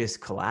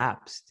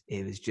collapsed.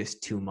 It was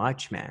just too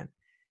much, man.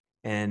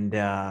 And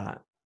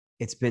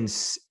it's been,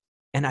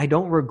 and I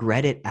don't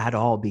regret it at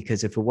all,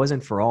 because if it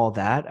wasn't for all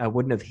that, I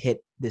wouldn't have hit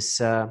this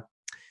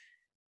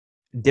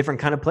different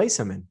kind of place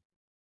I'm in.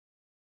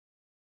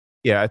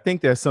 Yeah, I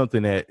think that's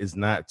something that is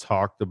not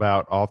talked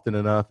about often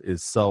enough,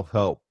 is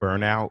self-help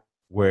burnout,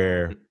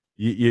 where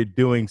you're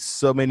doing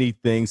so many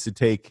things to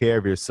take care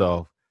of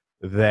yourself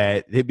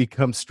that it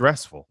becomes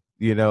stressful.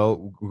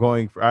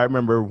 I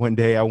remember one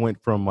day I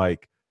went from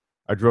like,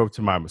 I drove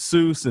to my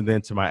masseuse and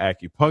then to my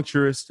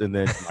acupuncturist and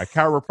then to my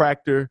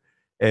chiropractor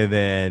and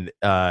then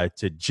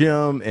to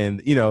gym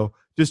and,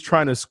 just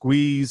trying to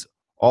squeeze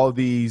all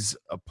these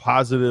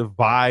positive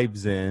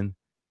vibes in.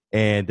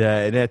 And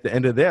at the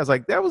end of the day, I was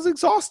like, that was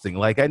exhausting.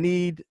 Like I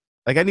need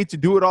to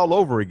do it all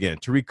over again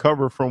to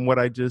recover from what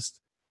I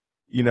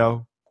you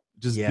know,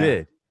 just Yeah.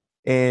 did.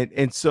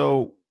 And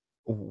so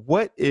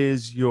what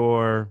is do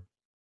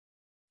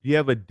you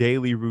have a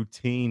daily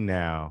routine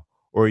now,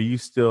 or are you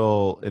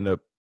still in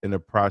the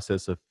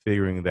process of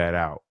figuring that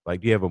out?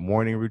 Like, do you have a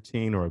morning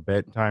routine or a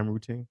bedtime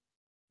routine?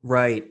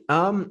 Right.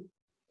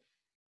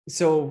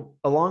 So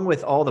along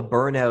with all the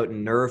burnout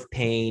and nerve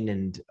pain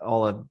and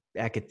all of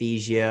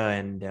akathisia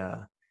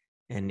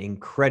and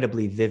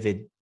incredibly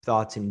vivid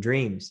thoughts and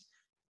dreams,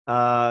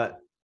 uh,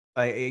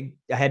 I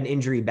had an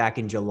injury back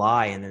in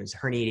July, and there's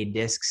herniated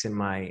discs in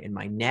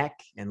my neck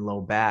and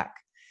low back,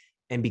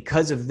 and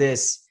because of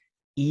this,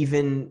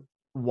 even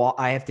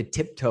I have to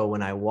tiptoe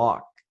when I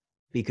walk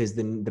because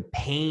the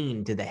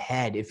pain to the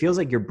head, it feels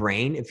like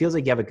it feels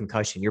like you have a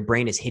concussion. Your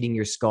brain is hitting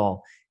your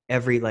skull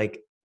every, like,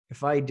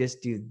 if I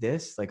just do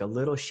this, like a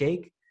little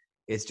shake,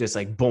 it's just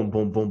like boom,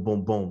 boom, boom,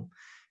 boom, boom.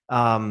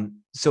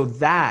 So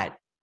that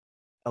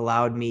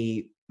allowed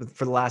me,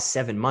 for the last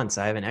 7 months,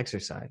 I haven't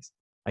exercised.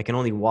 I can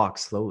only walk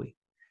slowly.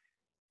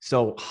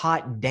 So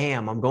hot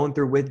damn, I'm going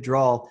through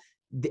withdrawal.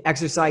 The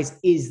exercise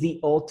is the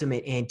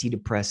ultimate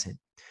antidepressant.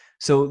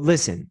 So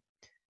listen,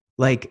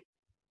 like,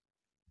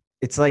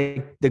 it's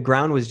like the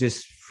ground was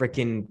just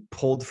freaking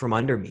pulled from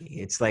under me.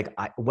 It's like,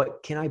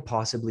 what can I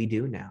possibly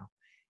do now?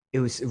 It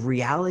was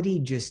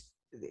reality.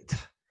 It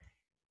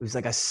was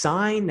like a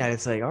sign that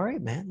it's like, all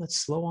right, man, let's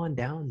slow on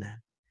down then.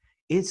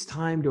 It's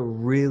time to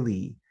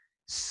really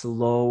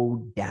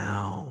slow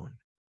down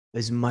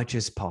as much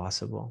as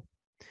possible.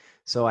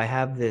 So I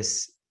have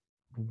this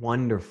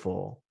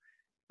wonderful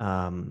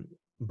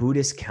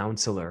Buddhist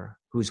counselor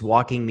who's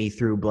walking me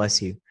through,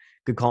 bless you.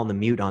 Could call on the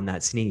mute on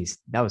that sneeze.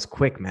 That was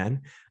quick,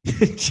 man.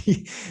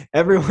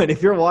 Everyone,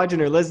 if you're watching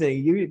or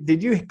listening,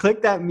 did you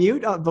click that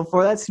mute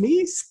before that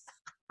sneeze?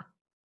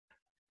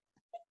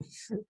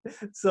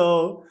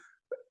 So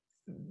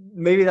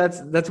maybe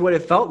that's what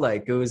it felt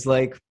like. It was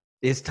like,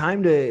 it's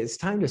time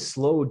to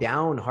slow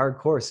down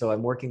hardcore. So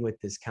I'm working with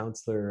this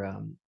counselor,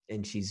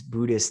 and she's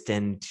Buddhist,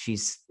 and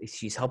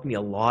she's helped me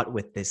a lot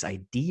with this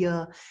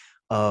idea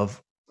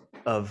of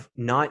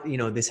not,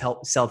 this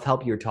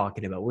self-help you're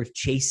talking about. We're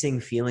chasing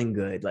feeling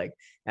good, like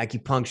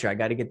acupuncture. I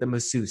got to get the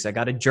masseuse. I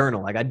got to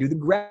journal. I got to do the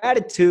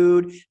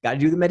gratitude. Got to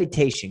do the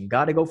meditation.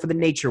 Got to go for the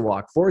nature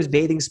walk. Forest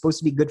bathing is supposed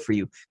to be good for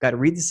you. Got to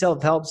read the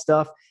self-help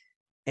stuff.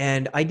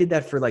 And I did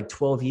that for like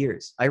 12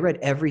 years. I read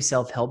every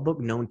self-help book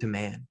known to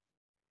man.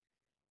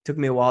 It took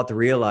me a while to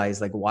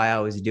realize like why I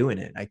was doing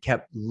it. I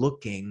kept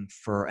looking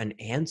for an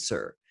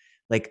answer.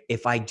 Like,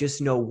 if I just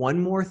know one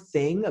more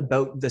thing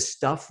about the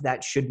stuff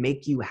that should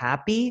make you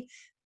happy,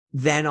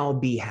 then I'll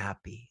be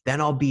happy. Then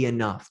I'll be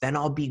enough. Then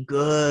I'll be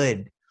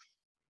good.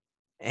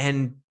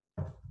 And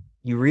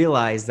you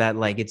realize that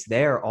like it's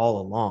there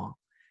all along.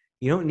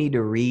 You don't need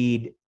to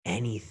read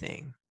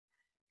anything.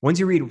 Once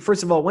you read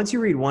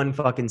one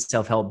fucking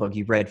self-help book,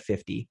 you've read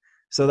 50.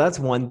 So that's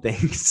one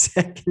thing.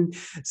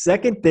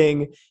 Second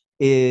thing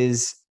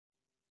is,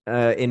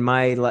 in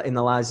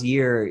the last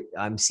year,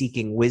 I'm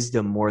seeking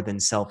wisdom more than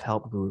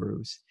self-help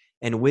gurus.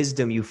 And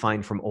wisdom you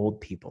find from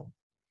old people.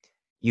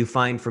 You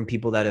find from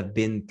people that have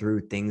been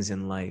through things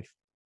in life.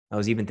 I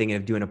was even thinking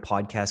of doing a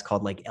podcast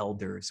called like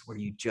Elders, where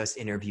you just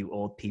interview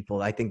old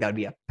people. I think that would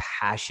be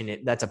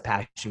that's a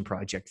passion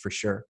project for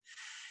sure.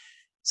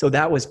 So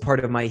that was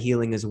part of my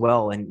healing as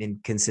well,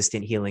 and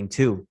consistent healing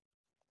too.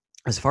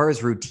 As far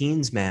as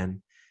routines,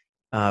 man,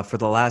 for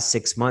the last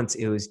 6 months,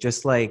 it was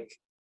just like,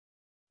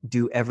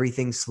 do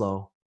everything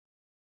slow.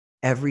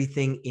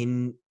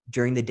 Everything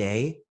during the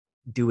day,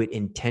 do it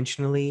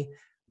intentionally,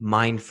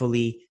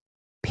 mindfully,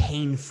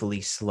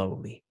 painfully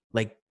slowly.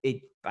 Like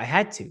I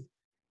had to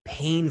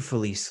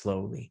painfully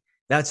slowly.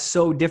 That's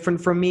so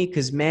different from me,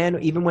 because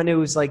man, even when it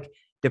was like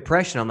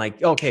depression, I'm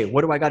like, okay,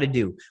 what do I got to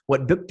do?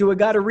 What book do I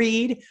got to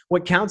read?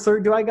 What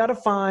counselor do I got to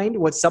find?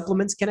 What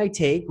supplements can I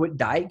take? What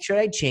diet should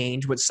I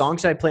change? What song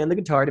should I play on the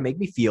guitar to make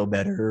me feel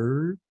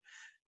better?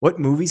 What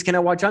movies can I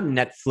watch on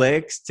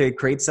Netflix to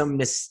create some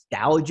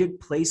nostalgic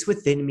place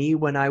within me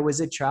when I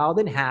was a child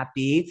and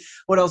happy?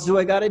 What else do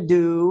I got to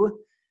do?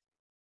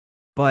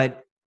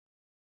 But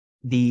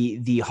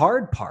the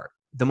hard part,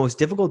 the most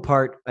difficult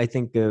part, I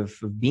think, of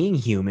being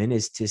human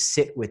is to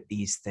sit with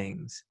these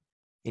things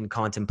in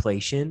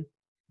contemplation,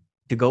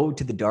 to go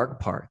to the dark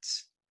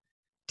parts,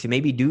 to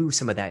maybe do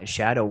some of that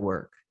shadow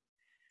work,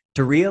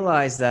 to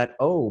realize that,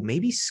 oh,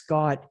 maybe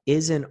Scott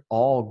isn't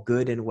all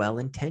good and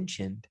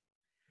well-intentioned.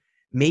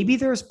 Maybe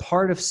there's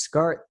part of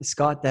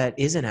Scott that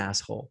is an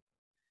asshole.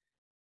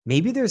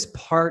 Maybe there's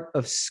part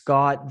of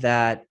Scott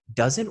that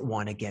doesn't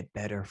want to get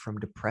better from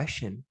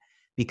depression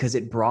because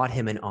it brought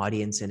him an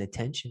audience and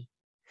attention.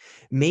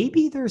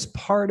 Maybe there's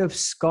part of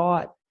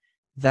Scott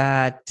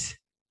that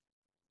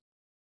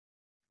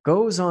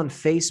goes on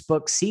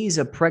Facebook, sees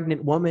a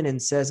pregnant woman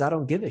and says, I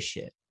don't give a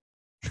shit.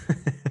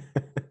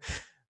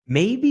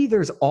 Maybe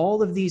there's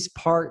all of these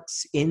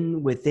parts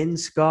within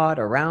Scott,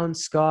 around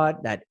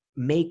Scott, that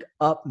make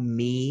up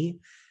me,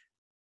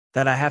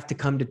 that I have to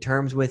come to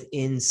terms with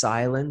in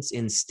silence,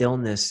 in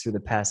stillness through the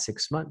past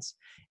 6 months.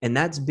 And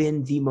that's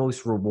been the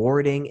most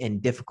rewarding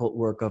and difficult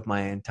work of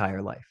my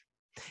entire life.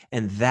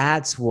 And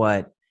that's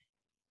what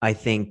I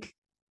think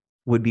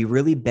would be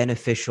really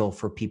beneficial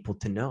for people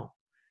to know,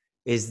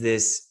 is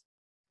this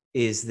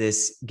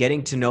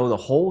getting to know the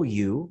whole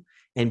you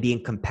and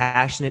being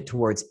compassionate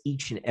towards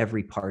each and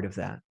every part of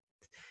that.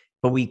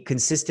 But we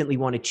consistently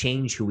want to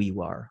change who we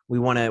are. We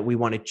want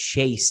to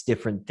chase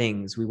different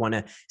things. We want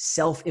to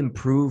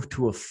self-improve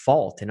to a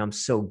fault. And I'm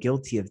so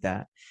guilty of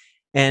that.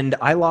 And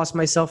I lost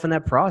myself in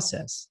that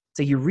process.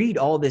 So you read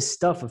all this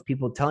stuff of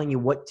people telling you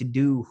what to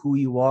do, who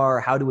you are,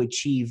 how to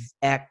achieve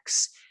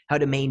X, how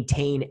to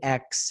maintain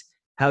X,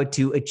 how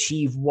to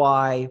achieve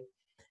Y.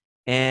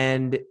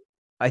 And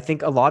I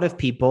think a lot of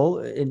people,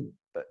 and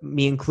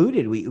me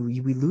included, we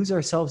lose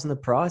ourselves in the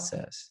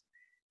process.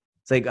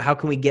 It's like, how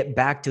can we get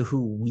back to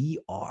who we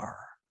are?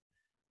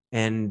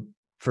 And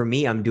for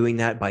me, I'm doing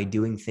that by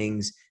doing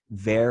things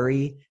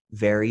very,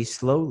 very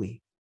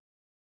slowly.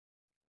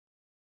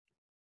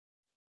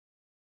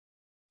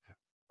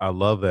 I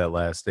love that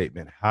last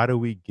statement. How do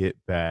we get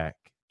back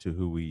to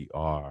who we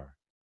are?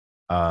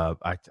 I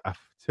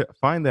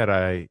find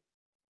that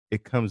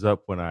it comes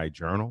up when I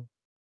journal,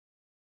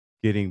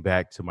 getting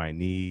back to my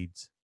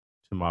needs,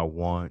 to my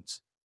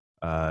wants,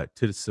 to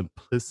the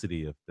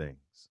simplicity of things.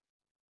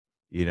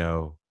 You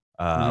know,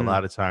 a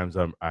lot of times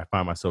I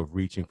find myself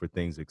reaching for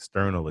things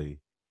externally,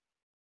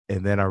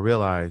 and then I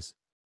realize,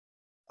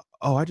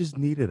 oh, I just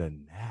needed a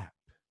nap,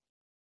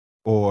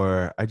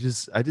 or I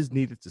just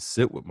needed to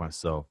sit with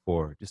myself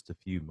for just a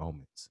few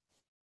moments.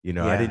 You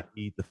know, I Yeah. didn't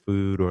need the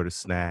food or the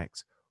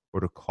snacks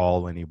or to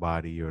call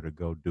anybody or to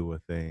go do a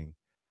thing.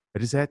 I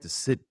just had to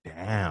sit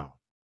down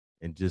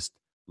and just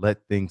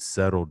let things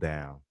settle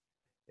down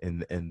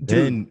and Dude.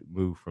 then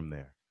move from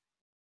there.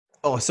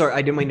 Oh, sorry.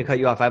 I didn't mean to cut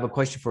you off. I have a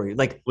question for you.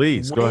 Like,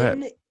 Please go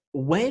ahead.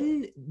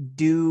 when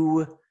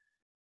do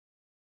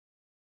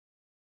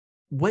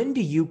when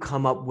do you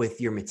come up with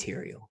your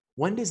material?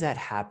 When does that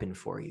happen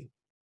for you?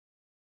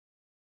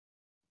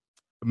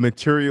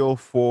 Material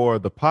for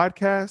the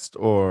podcast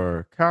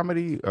or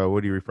comedy?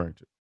 What are you referring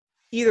to?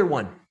 Either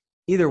one.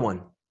 Either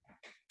one.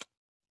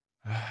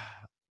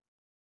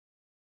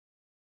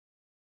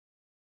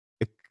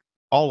 It,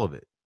 all of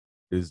it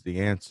is the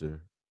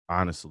answer,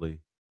 honestly.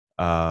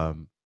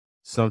 Um,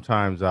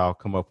 Sometimes I'll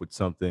come up with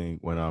something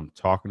when I'm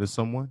talking to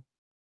someone,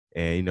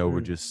 and we're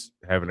Mm. just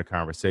having a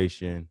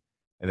conversation,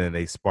 and then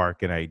they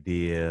spark an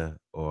idea,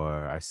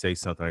 or I say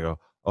something. I go,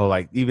 "Oh,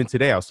 like even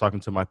today, I was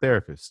talking to my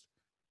therapist,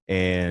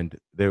 and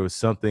there was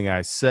something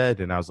I said,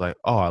 and I was like,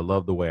 oh, I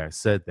love the way I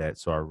said that,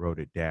 so I wrote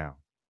it down."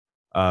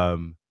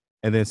 Um,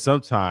 and then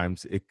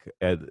sometimes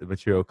the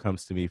material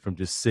comes to me from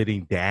just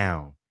sitting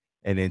down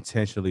and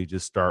intentionally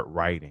just start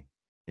writing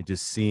and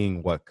just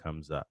seeing what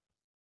comes up.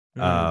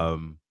 Mm.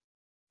 Um,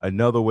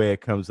 Another way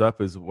it comes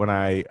up is when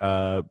I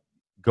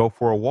go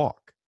for a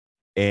walk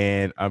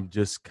and I'm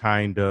just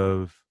kind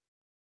of,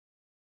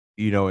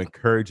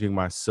 encouraging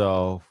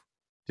myself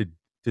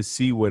to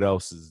see what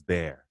else is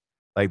there.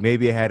 Like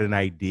maybe I had an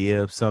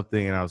idea of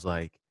something and I was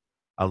like,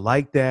 I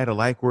like that. I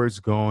like where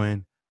it's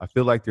going. I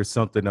feel like there's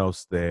something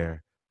else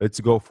there. Let's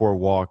go for a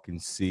walk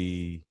and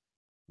see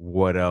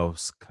what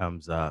else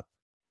comes up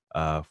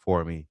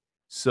for me.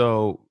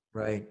 So,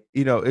 Right.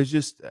 it's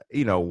just,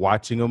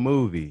 watching a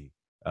movie,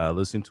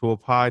 listening to a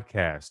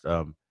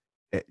podcast,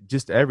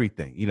 just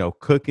everything,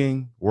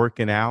 cooking,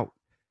 working out,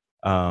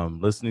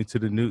 listening to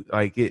the new,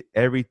 like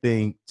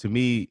everything to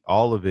me,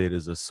 all of it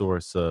is a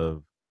source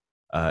of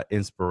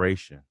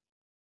inspiration.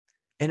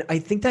 And I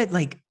think that,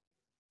 like,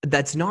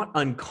 that's not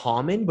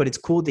uncommon, but it's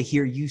cool to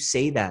hear you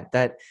say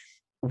that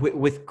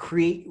with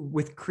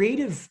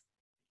creative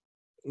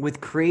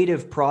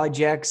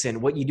projects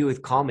and what you do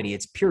with comedy,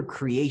 it's pure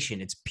creation,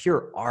 it's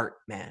pure art,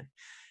 man.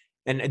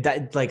 And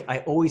that, like, I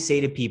always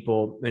say to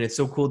people, and it's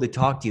so cool to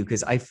talk to you,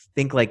 because I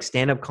think like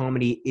stand-up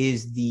comedy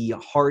is the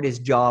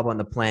hardest job on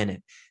the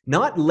planet.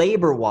 Not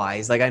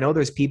labor-wise. Like, I know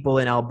there's people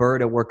in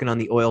Alberta working on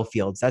the oil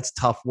fields. That's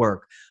tough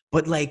work.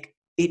 But like,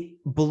 it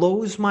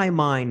blows my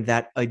mind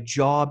that a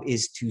job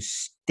is to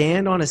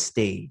stand on a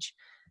stage,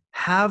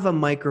 have a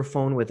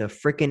microphone with a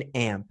freaking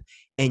amp,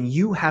 and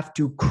you have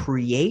to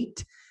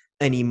create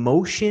an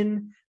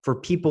emotion for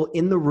people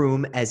in the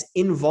room as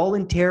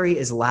involuntary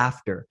as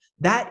laughter.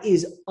 That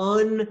is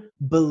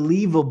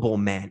unbelievable,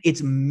 man.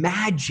 It's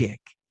magic.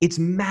 It's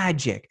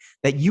magic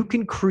that you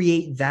can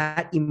create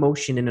that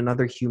emotion in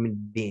another human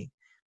being.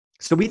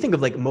 So we think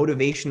of like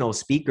motivational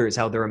speakers,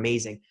 how they're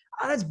amazing.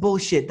 Oh, that's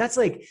bullshit. That's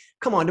like,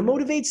 come on, to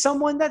motivate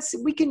someone, that's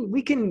we can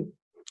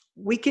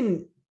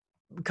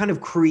kind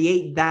of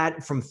create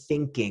that from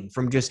thinking,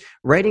 from just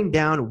writing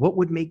down what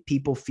would make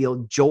people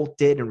feel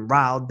jolted and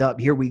riled up.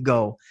 Here we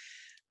go.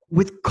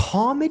 With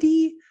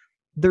comedy,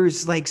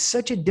 there's like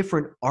such a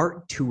different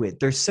art to it.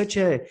 There's such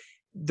a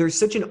there's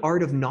such an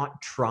art of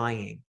not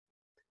trying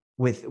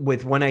with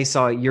when I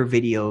saw your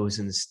videos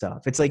and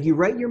stuff. It's like you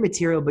write your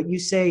material, but you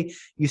say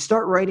you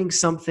start writing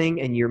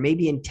something and you're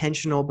maybe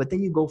intentional, but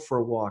then you go for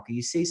a walk or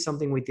you say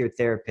something with your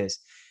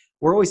therapist.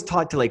 We're always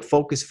taught to like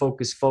focus,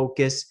 focus,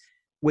 focus.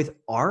 With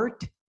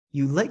art,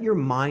 you let your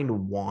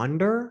mind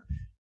wander.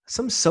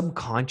 Some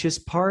subconscious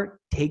part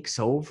takes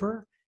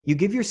over. You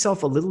give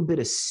yourself a little bit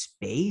of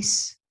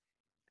space,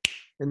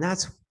 and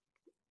that's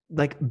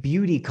like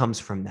beauty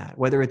comes from that,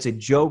 whether it's a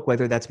joke,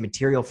 whether that's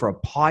material for a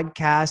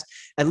podcast.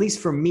 At least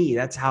for me,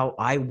 that's how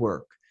I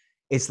work.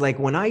 It's like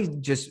when I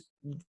just,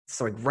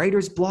 it's like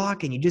writer's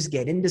block and you just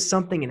get into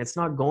something and it's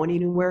not going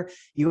anywhere,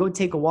 you go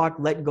take a walk,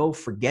 let go,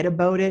 forget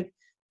about it.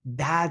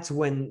 That's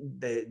when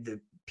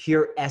the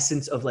pure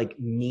essence of like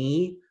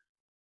me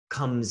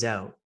comes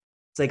out.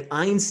 It's like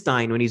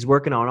Einstein when he's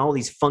working on all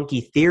these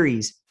funky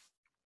theories,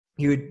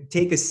 he would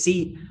take a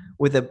seat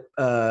with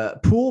a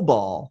pool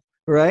ball,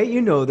 right?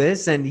 You know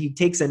this. And he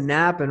takes a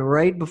nap, and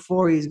right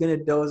before he's going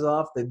to doze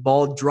off, the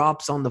ball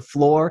drops on the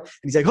floor. And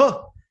he's like,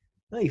 oh,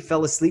 he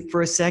fell asleep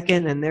for a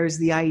second. And there's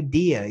the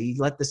idea. You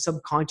let the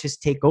subconscious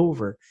take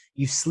over.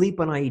 You sleep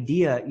on an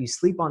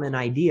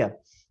idea,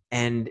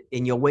 and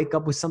you'll wake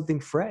up with something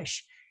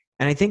fresh.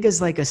 And I think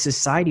as like a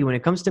society, when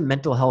it comes to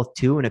mental health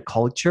too, and a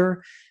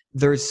culture,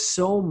 there's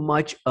so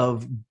much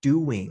of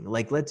doing,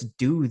 like, let's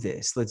do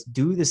this, let's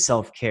do the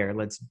self-care,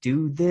 let's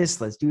do this,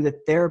 let's do the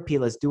therapy,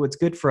 let's do what's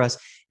good for us,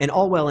 and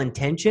all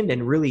well-intentioned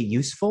and really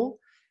useful.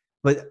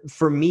 But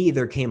for me,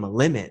 there came a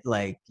limit.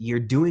 Like, you're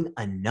doing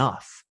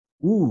enough.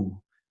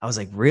 Ooh, I was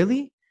like,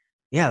 really?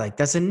 Yeah, like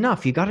that's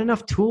enough. You got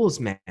enough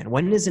tools, man.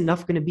 When is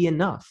enough going to be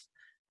enough?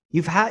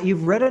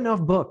 You've read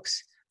enough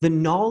books. The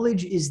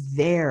knowledge is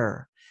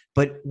there.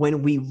 But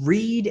when we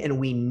read and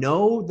we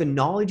know, the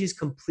knowledge is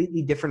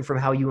completely different from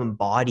how you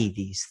embody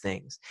these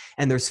things.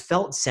 And there's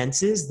felt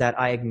senses that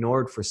I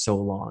ignored for so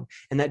long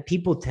and that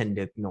people tend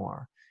to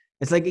ignore.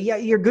 It's like, yeah,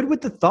 you're good with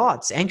the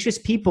thoughts. Anxious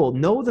people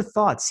know the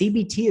thoughts.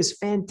 CBT is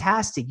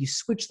fantastic. You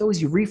switch those,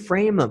 you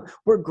reframe them.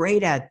 We're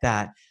great at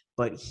that.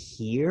 But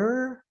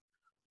here,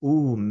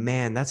 ooh,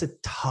 man, that's a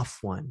tough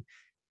one.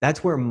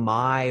 That's where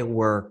my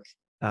work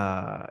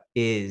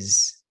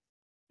is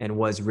and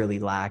was really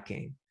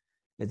lacking.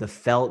 The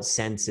felt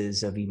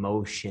senses of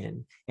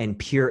emotion and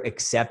pure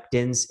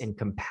acceptance and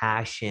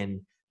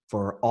compassion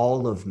for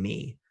all of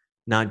me,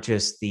 not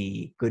just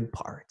the good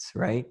parts,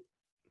 right?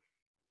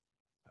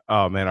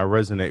 Oh man, I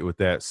resonate with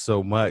that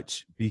so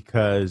much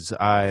because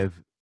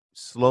I've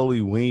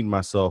slowly weaned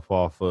myself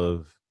off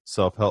of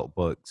self-help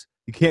books.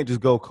 You can't just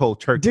go cold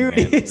turkey, Dude,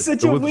 man. it's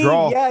such The a weed.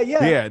 withdrawal,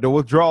 Yeah. the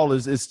withdrawal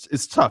is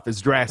it's tough.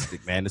 It's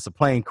drastic, man. It's a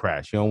plane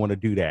crash. You don't want to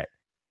do that.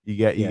 You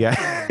Yeah.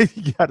 got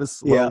you got to Yeah.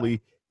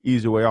 slowly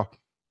ease your way off.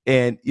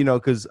 And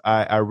because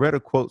I read a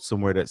quote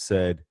somewhere that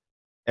said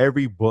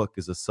every book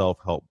is a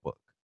self-help book,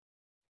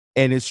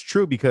 and it's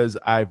true because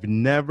I've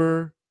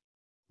never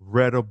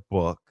read a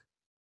book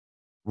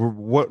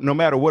no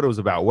matter what it was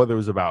about, whether it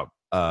was about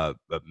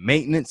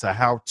maintenance, a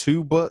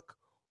how-to book,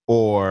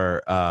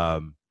 or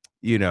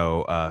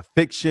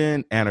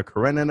fiction, Anna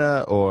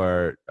Karenina,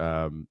 or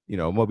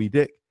Moby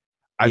Dick.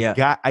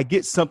 Yeah. I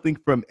get something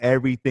from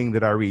everything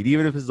that I read,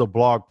 even if it's a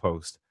blog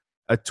post,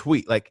 a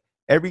tweet, like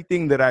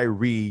everything that I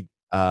read,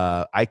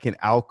 I can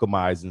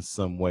alchemize in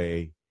some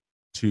way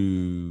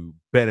to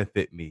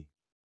benefit me,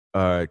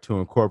 to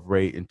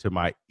incorporate into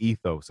my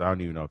ethos. I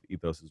don't even know if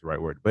ethos is the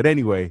right word, but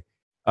anyway,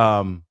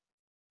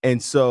 and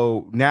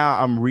so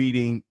now I'm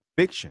reading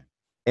fiction,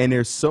 and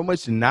there's so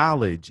much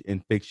knowledge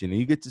in fiction, and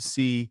you get to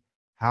see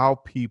how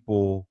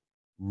people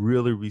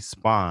really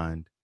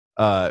respond.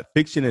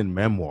 Fiction and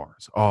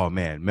memoirs. Oh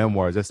man,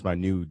 memoirs, that's my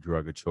new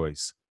drug of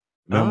choice.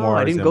 Oh, I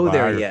Memoirs didn't and go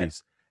there yet.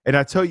 biographies. And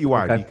I tell you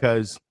why, Okay.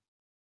 because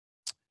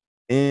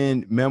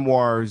in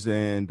memoirs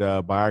and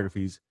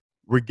biographies,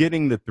 we're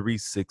getting the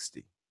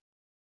 360,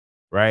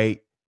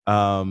 right?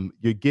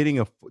 You're getting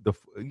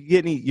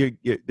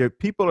the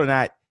people are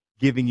not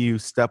giving you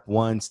step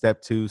one,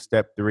 step two,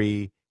 step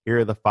three. Here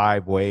are the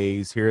 5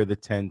 ways. Here are the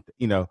 10.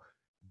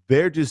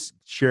 They're just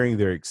sharing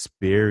their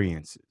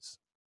experiences,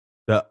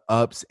 the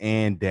ups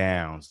and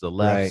downs, the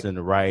lefts Right. and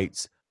the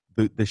rights,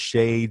 the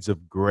shades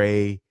of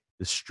gray,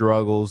 the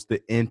struggles,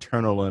 the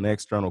internal and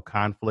external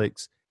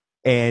conflicts,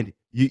 and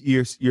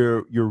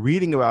you're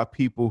reading about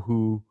people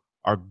who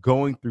are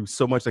going through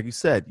so much. Like you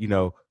said,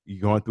 you're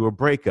going through a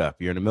breakup,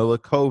 you're in the middle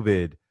of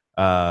COVID,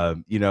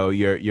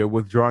 you're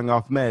withdrawing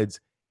off meds,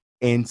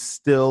 and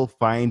still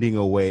finding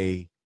a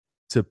way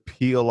to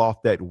peel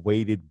off that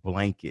weighted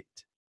blanket,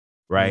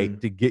 right?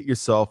 Mm. To get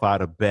yourself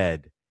out of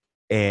bed,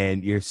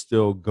 and you're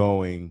still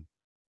going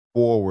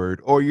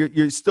forward, or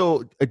you're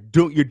still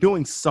you're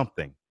doing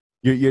something.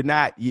 You're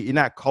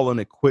not calling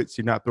it quits.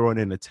 You're not throwing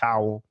in a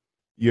towel.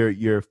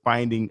 You're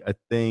finding a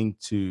thing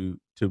to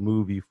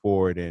move you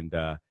forward, and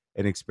an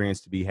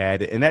experience to be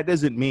had. And that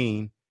doesn't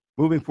mean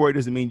moving forward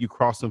doesn't mean you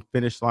cross some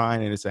finish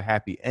line and it's a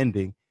happy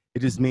ending. It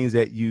just means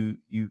that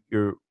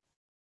you're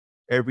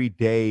every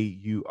day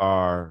you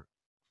are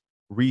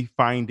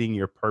refinding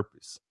your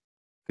purpose,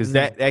 because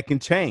Mm. that can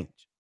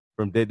change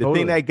from day. The thing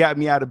Totally. that got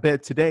me out of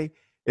bed today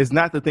is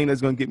not the thing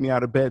that's going to get me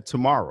out of bed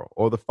tomorrow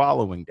or the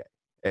following day.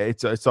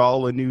 It's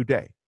all a new day.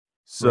 Right.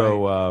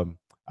 So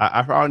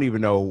I don't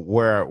even know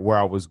where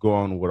I was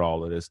going with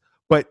all of this.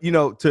 But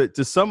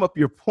to sum up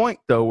your point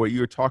though, what you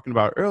were talking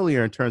about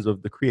earlier in terms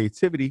of the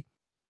creativity,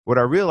 what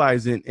I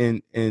realized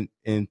in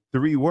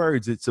 3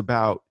 words, it's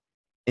about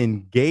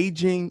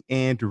engaging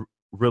and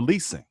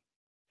releasing.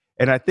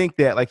 And I think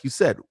that, like you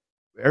said,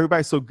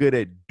 everybody's so good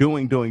at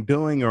doing,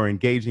 or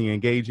engaging,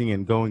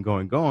 and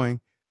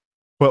going.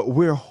 But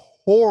we're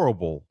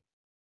horrible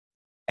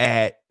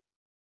at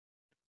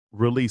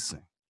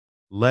releasing,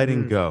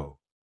 letting Mm, go,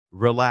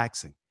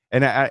 relaxing.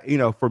 And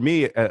for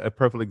me, a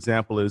perfect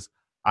example is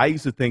I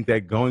used to think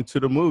that going to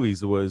the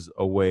movies was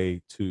a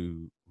way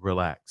to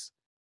relax.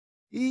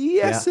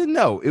 yeah. Yes and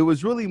no. It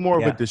was really more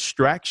of a Yeah.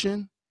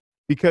 distraction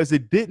because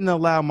it didn't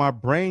allow my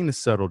brain to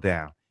settle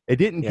down. It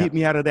didn't Yeah. get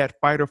me out of that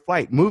fight or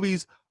flight.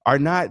 Movies are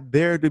not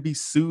there to be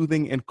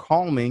soothing and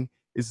calming.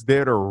 It's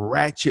there to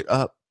ratchet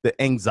up the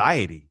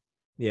anxiety.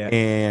 Yeah.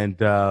 And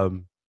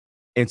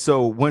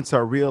so once I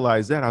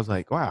realized that, I was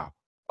like, wow,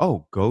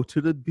 oh, go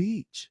to the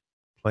beach,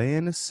 play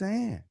in the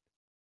sand,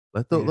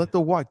 Yeah. let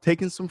the water,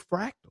 taking some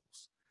fractals.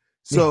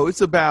 Yeah. So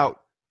it's about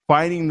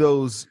finding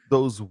those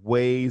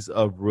ways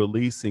of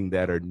releasing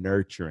that are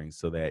nurturing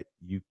so that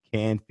you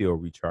can feel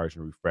recharged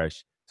and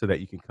refreshed so that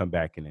you can come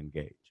back and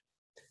engage.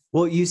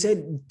 Well, you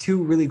said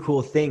two really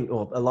cool things,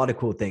 well, a lot of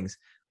cool things.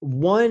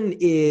 One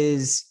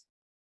is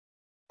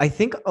I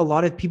think a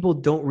lot of people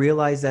don't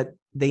realize that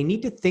they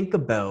need to think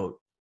about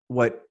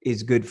what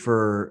is good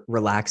for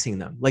relaxing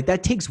them. Like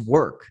that takes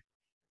work.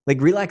 Like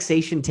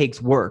relaxation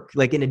takes work,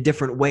 like in a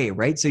different way,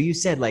 right? So you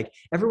said like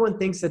everyone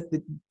thinks that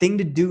the thing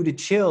to do to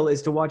chill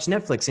is to watch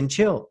Netflix and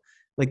chill.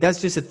 Like that's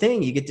just a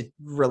thing. You get to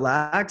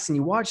relax and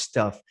you watch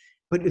stuff.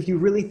 But if you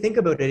really think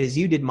about it as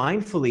you did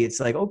mindfully, it's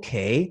like,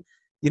 okay,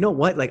 you know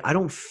what? Like I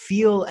don't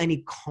feel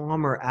any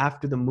calmer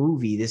after the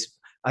movie. This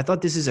I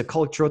thought this is a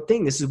cultural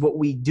thing. This is what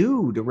we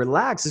do to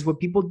relax. This is what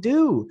people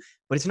do,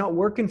 but it's not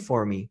working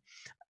for me.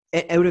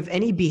 Out of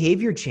any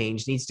behavior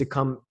change needs to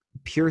come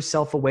pure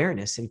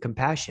self-awareness and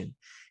compassion.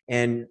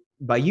 And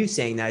by you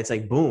saying that, it's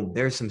like, boom,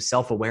 there's some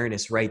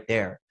self-awareness right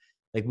there.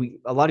 Like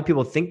a lot of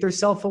people think they're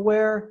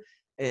self-aware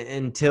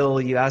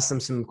until you ask them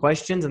some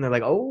questions and they're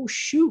like, oh,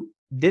 shoot,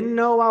 didn't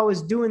know I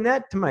was doing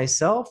that to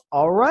myself.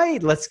 All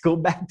right, let's go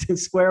back to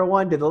square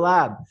one, to the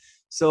lab.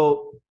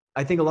 So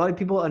I think a lot of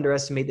people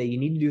underestimate that you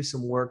need to do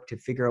some work to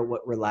figure out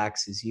what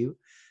relaxes you.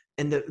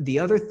 And the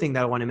other thing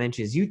that I want to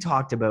mention is you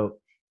talked about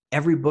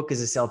every book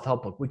is a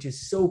self-help book, which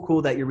is so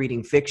cool that you're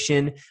reading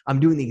fiction. I'm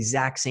doing the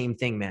exact same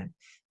thing, man.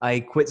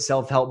 I quit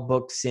self-help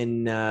books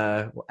in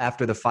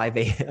after the 5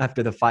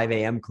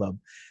 a.m. club.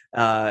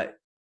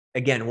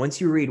 Again,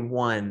 once you read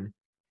one,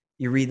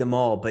 you read them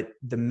all. But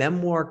the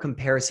memoir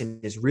comparison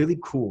is really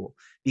cool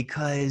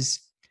because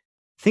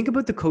think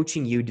about the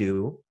coaching you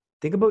do.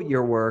 Think about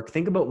your work.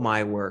 Think about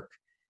my work.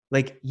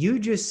 Like you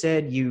just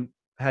said, you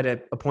had an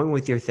appointment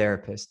with your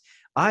therapist.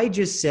 I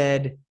just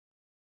said,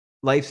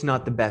 life's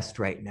not the best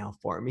right now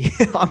for me.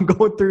 I'm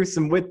going through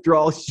some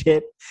withdrawal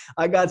shit.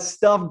 I got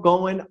stuff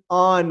going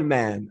on,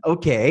 man.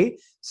 Okay.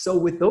 So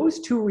with those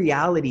two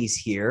realities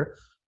here,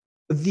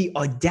 the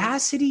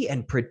audacity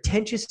and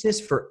pretentiousness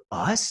for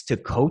us to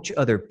coach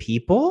other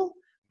people,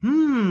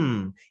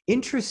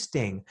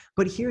 interesting.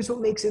 But here's what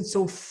makes it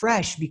so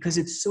fresh because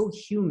it's so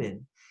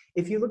human.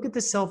 If you look at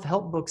the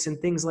self-help books and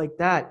things like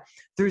that,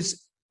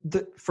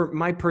 for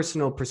my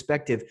personal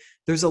perspective,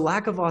 there's a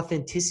lack of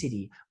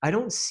authenticity. I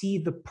don't see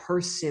the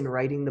person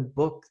writing the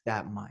book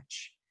that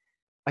much.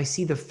 I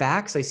see the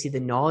facts, I see the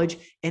knowledge,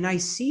 and I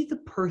see the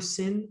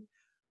person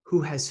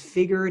who has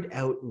figured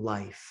out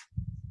life.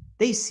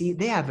 They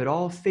have it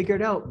all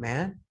figured out,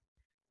 man.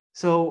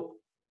 So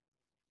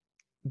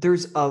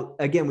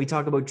again, we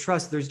talk about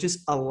trust. There's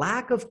just a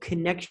lack of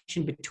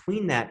connection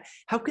between that.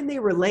 How can they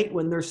relate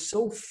when they're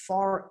so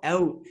far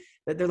out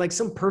that they're like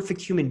some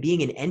perfect human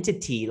being, an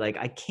entity? Like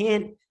I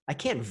can't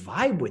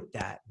vibe with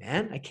that,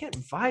 man. I can't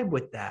vibe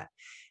with that.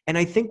 And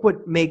I think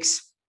what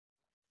makes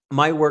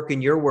my work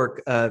and your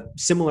work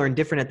similar and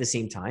different at the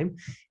same time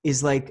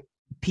is like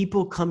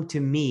people come to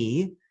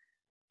me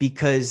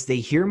because they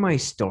hear my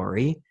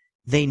story.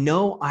 They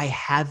know I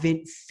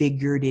haven't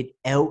figured it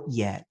out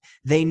yet.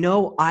 They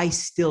know I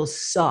still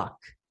suck.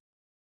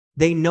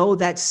 They know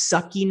that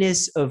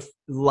suckiness of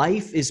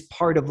life is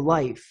part of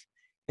life.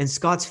 And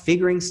Scott's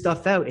figuring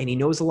stuff out and he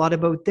knows a lot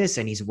about this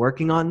and he's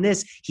working on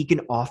this. He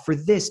can offer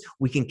this.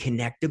 We can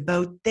connect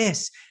about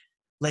this.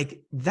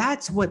 Like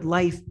that's what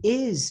life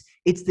is.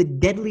 It's the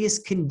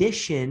deadliest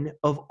condition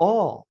of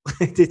all.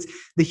 It's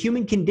the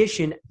human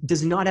condition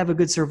does not have a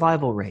good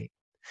survival rate.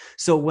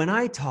 So when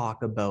I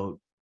talk about,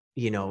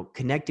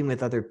 connecting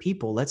with other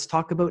people, let's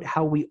talk about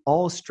how we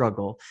all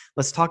struggle.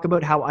 Let's talk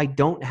about how I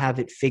don't have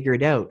it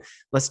figured out.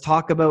 Let's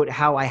talk about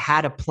how I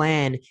had a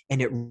plan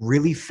and it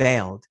really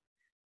failed.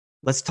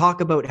 Let's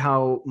talk about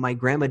how my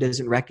grandma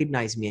doesn't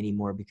recognize me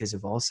anymore because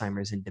of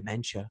Alzheimer's and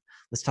dementia.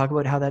 Let's talk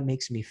about how that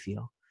makes me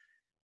feel.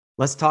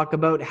 Let's talk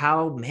about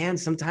how, man,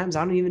 sometimes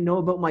I don't even know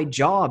about my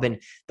job and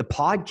the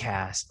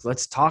podcast.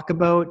 Let's talk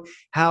about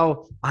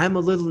how I'm a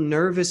little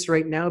nervous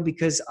right now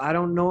because I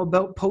don't know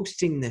about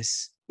posting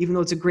this. Even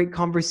though it's a great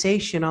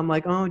conversation, I'm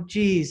like, oh,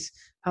 geez,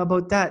 how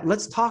about that?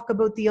 Let's talk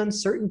about the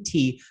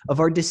uncertainty of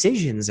our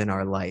decisions in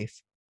our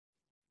life.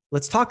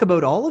 Let's talk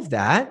about all of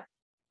that.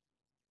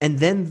 And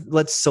then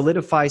let's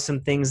solidify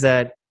some things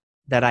that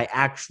I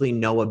actually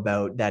know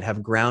about, that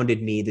have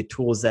grounded me, the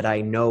tools that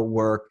I know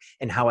work,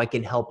 and how I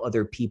can help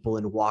other people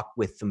and walk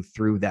with them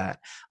through that.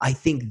 I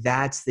think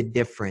that's the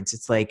difference.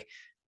 It's like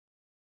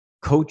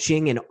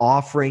coaching and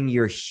offering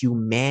your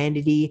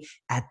humanity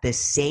at the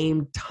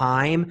same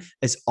time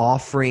as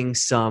offering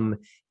some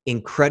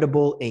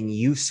incredible and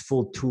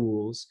useful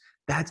tools.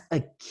 That's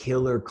a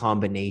killer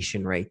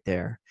combination right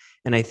there.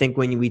 And I think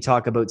when we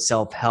talk about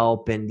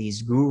self-help and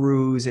these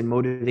gurus and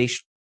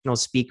motivational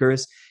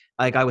speakers,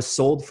 like, I was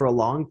sold for a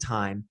long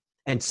time,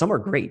 and some are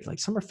great. Like,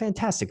 some are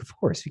fantastic. Of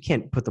course, we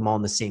can't put them all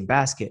in the same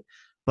basket,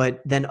 but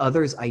then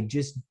others, I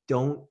just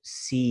don't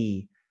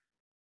see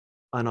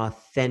an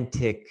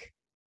authentic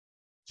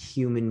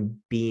human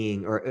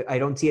being, or I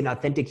don't see an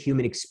authentic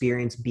human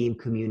experience being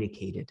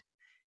communicated.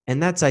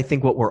 And that's, I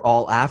think, what we're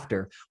all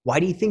after. Why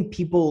do you think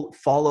people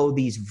follow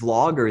these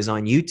vloggers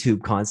on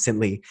YouTube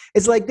constantly?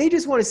 It's like they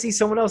just want to see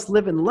someone else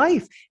living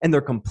life, and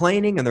they're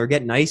complaining, and they're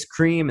getting ice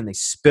cream, and they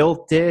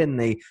spilt it, and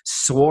they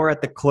swore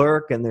at the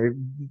clerk, and they're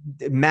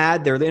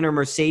mad. They're in a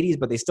Mercedes,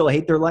 but they still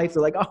hate their life.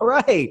 They're like, all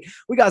right,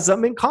 we got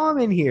something in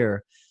common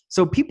here.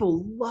 So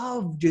people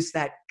love just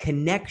that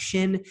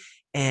connection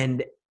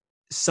and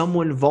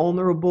someone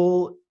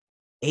vulnerable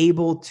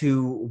able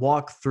to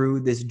walk through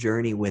this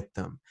journey with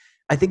them.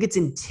 I think it's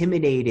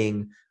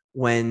intimidating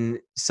when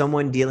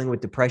someone dealing with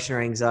depression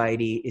or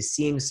anxiety is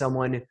seeing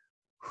someone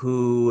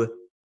who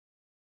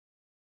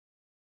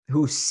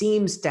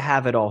seems to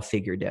have it all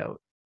figured out.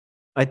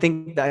 I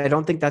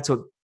don't think that's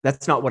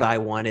not what I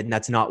wanted, and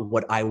that's not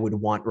what I would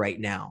want right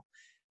now.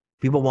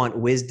 People want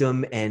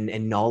wisdom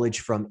and knowledge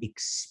from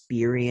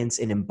experience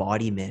and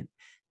embodiment.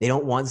 They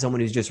don't want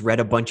someone who's just read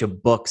a bunch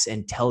of books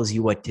and tells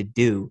you what to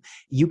do.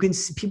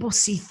 People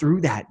see through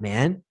that,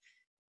 man.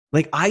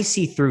 Like, I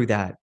see through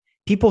that.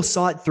 People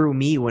saw it through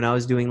me when I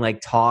was doing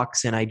like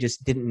talks, and I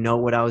just didn't know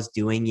what I was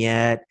doing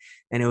yet.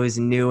 And it was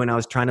new, and I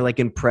was trying to like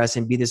impress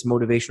and be this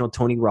motivational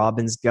Tony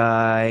Robbins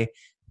guy.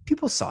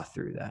 People saw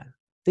through that.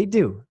 They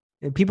do.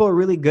 And people are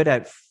really good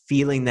at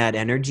feeling that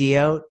energy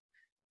out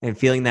and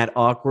feeling that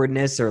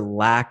awkwardness or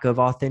lack of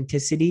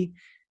authenticity.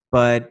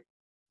 But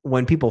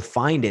when people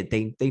find it,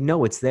 they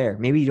know it's there.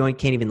 Maybe you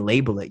can't even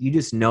label it. You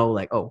just know,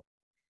 like, oh,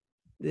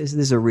 this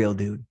is a real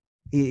dude.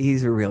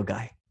 He's a real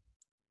guy.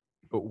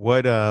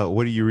 What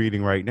are you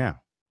reading right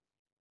now?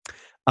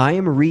 I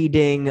am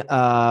reading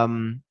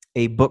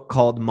a book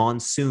called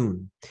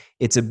Monsoon.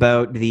 It's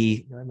about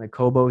my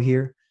Kobo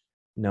here.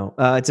 No,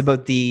 it's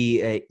about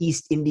the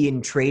East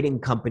Indian Trading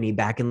Company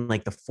back in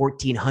like the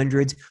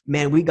 1400s.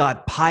 Man, we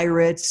got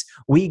pirates,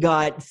 we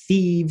got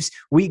thieves,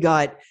 we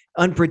got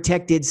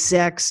unprotected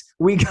sex,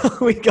 we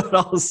got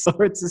all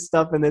sorts of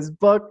stuff in this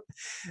book.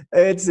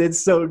 It's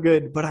so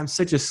good, but I'm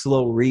such a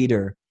slow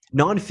reader.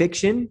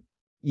 Nonfiction,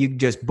 you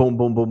just boom,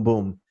 boom, boom,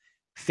 boom.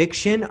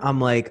 Fiction,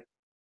 I'm like,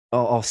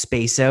 I'll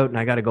space out and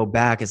I got to go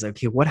back. It's like,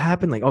 okay, what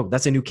happened? Like, oh,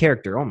 that's a new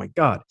character. Oh my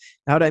God.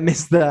 How did I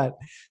miss that?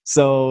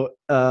 So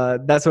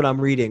that's what I'm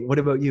reading. What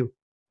about you?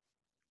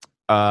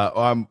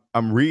 I'm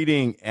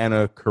reading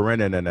Anna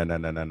Karenina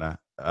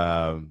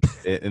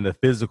in the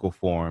physical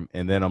form,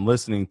 and then I'm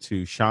listening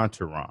to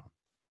Shantaram.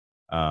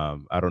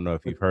 I don't know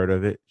if you've heard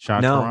of it.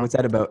 Shantaram? No, what's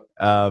that about?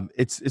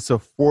 It's a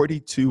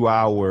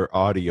 42-hour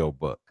audio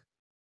book,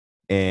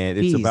 and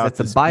it's about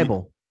that's the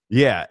Bible.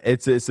 Yeah,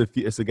 it's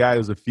a guy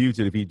who's a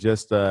fugitive. He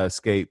just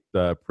escaped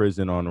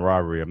prison on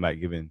robbery. I'm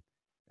not giving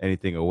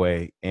anything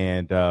away,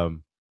 and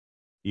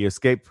he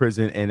escaped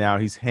prison, and now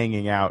he's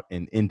hanging out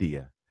in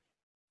India.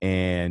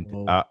 And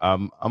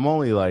I'm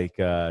only like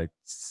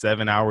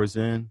 7 hours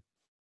in,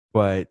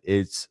 but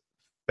it's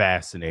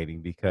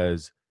fascinating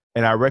because,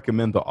 and I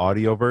recommend the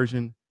audio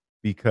version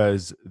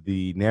because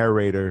the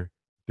narrator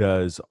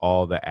does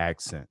all the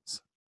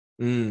accents.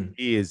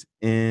 He is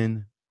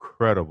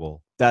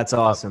incredible. That's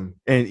awesome.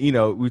 And you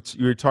know, we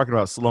were talking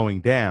about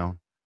slowing down.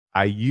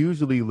 I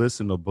usually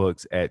listen to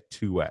books at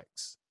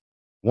 2x.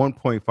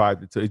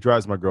 1.5. It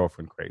drives my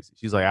girlfriend crazy.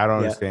 She's like, I don't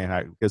understand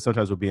how, because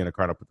sometimes we'll be in a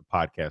car and I'll put the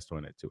podcast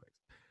on at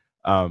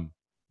 2x.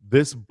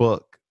 This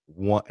book,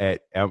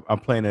 I'm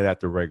playing it at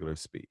the regular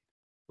speed.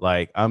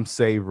 Like, I'm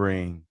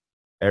savoring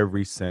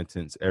every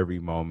sentence, every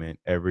moment,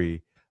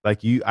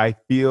 I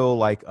feel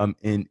like I'm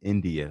in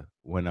India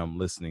when I'm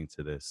listening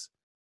to this.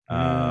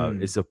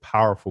 It's a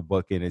powerful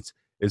book, and it's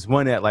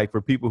one that, like,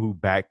 for people who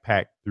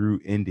backpack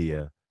through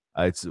India,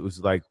 it was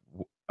like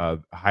a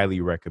highly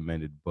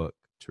recommended book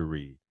to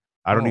read.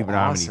 I don't even know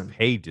how many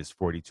pages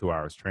 42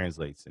 hours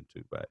translates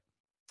into, but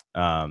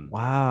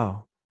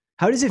wow.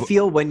 How does it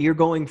feel when you're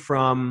going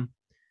from,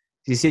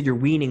 you said you're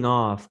weaning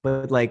off,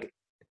 but like,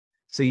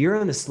 so you're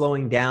on the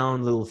slowing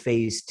down little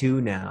phase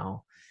 2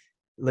 now.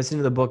 Listen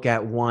to the book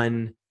at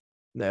 1.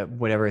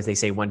 whatever they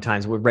say one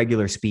times with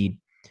regular speed.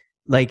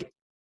 Like,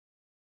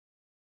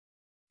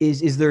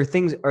 is there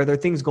things, are there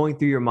things going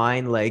through your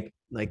mind like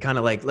kind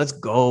of like, let's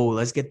go,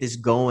 let's get this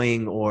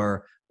going,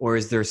 or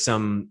is there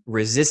some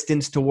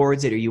resistance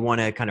towards it, or you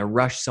want to kind of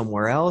rush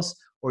somewhere else,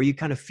 or are you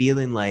kind of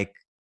feeling like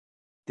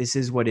this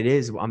is what it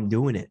is, I'm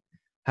doing it?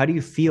 How do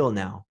you feel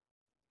now?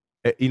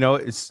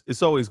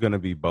 It's always going to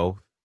be both,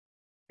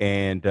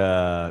 and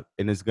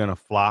it's going to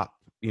flop.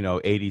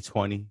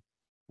 80-20,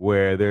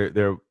 where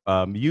they're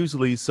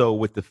usually. So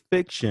with the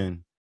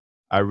fiction,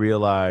 I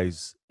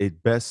realize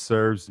it best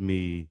serves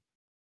me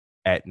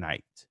at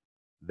night.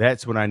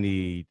 That's when I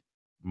need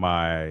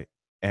my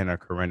Anna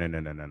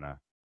Karenina.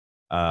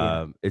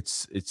 Yeah.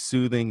 It's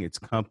soothing. It's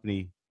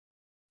company.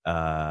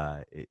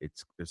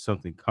 It's there's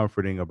something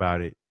comforting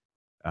about it.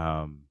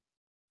 Um,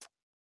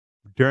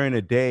 During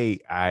the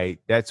day, I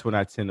that's when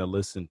I tend to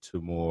listen to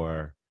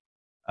more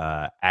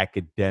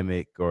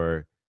academic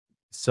or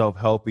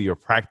self-helpy or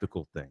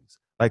practical things,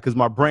 like because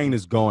my brain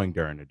is going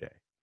during the day.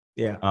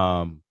 Yeah.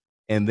 Um,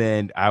 and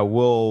then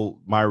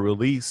my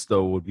release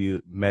though would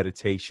be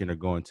meditation or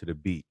going to the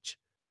beach.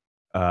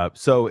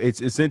 So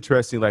it's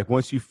interesting. Like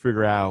once you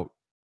figure out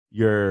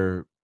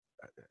your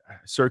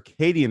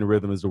circadian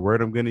rhythm is the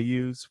word I'm going to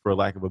use for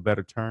lack of a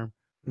better term,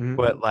 Hmm.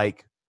 but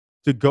like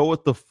to go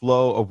with the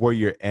flow of where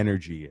your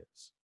energy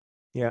is.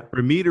 Yeah.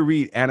 For me to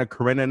read Anna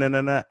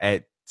Karenina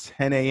at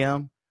 10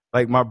 a.m.,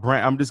 like my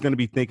brain, I'm just going to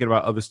be thinking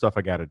about other stuff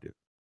I got to do.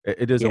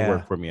 It doesn't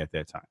work Yeah. for me at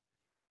that time.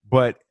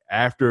 But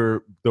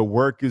after the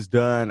work is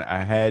done,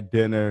 I had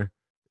dinner,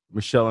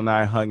 Michelle and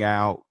I hung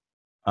out.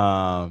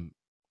 Um,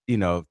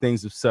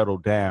 things have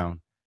settled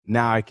down.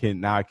 Now I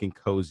can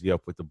cozy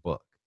up with the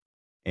book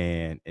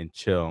and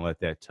chill and let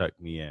that tuck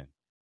me in.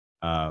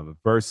 That's a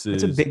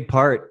Versus, big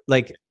part.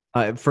 Like,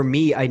 for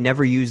me, I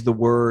never use the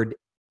word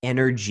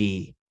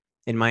energy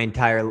in my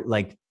entire,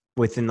 like,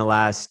 within the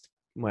last,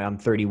 well, I'm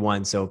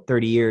 31, so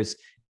 30 years,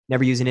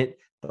 never using it.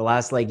 The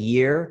last like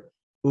year,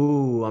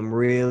 ooh, I'm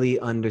really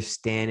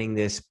understanding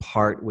this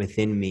part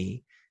within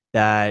me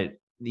that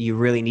you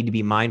really need to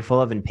be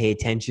mindful of and pay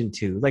attention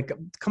to. Like,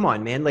 come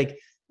on, man. Like,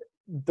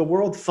 the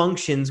world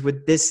functions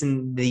with this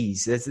and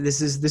these. This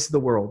is the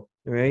world,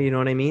 right? You know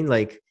what I mean?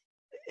 Like,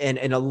 and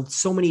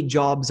so many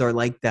jobs are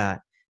like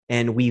that,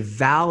 and we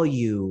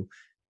value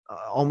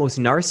almost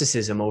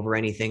narcissism over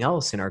anything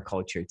else in our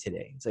culture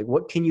today. It's like,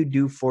 what can you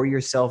do for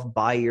yourself,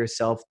 by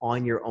yourself,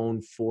 on your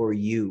own, for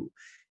you?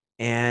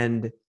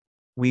 And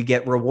we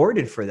get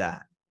rewarded for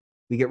that.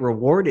 We get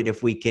rewarded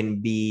if we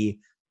can be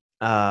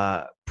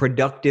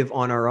productive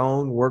on our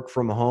own, work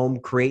from home,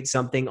 create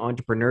something,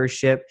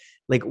 entrepreneurship.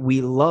 Like,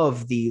 we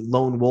love the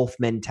lone wolf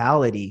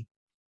mentality,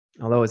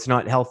 although it's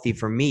not healthy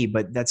for me,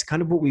 but that's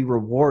kind of what we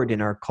reward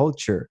in our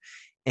culture.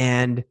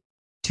 And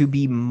to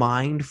be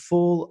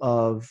mindful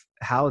of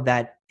how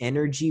that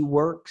energy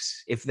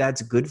works, if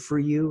that's good for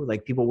you,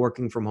 like people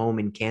working from home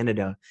in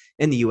Canada,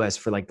 in the US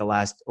for like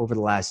over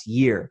the last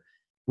year,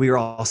 we were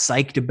all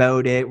psyched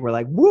about it. We're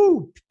like,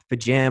 woo,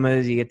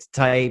 pajamas, you get to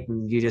type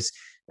and you just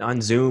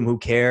on Zoom, who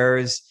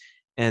cares?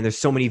 And there's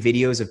so many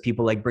videos of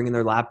people like bringing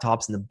their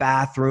laptops in the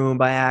bathroom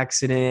by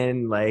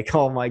accident. Like,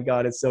 oh my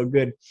God, it's so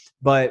good.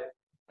 But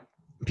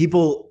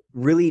people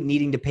really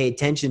needing to pay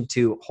attention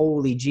to,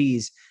 holy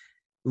geez,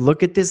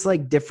 look at this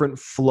like different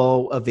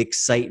flow of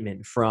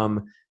excitement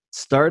from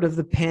start of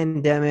the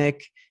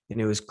pandemic, and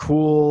it was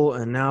cool,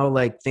 and now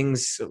like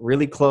things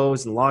really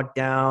closed and locked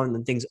down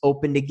and things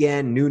opened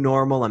again, new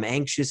normal. I'm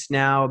anxious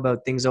now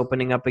about things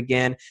opening up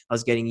again. I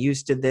was getting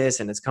used to this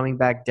and it's coming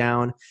back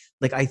down.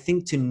 Like, I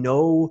think to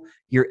know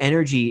your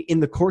energy in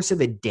the course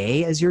of a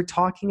day, as you're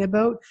talking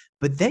about,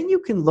 but then you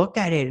can look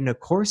at it in a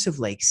course of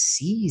like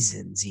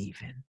seasons,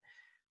 even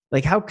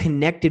like how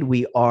connected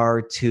we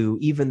are to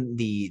even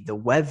the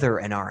weather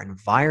and our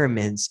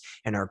environments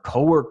and our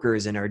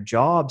coworkers and our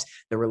jobs,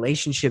 the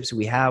relationships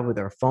we have with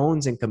our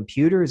phones and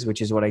computers,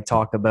 which is what I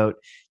talk about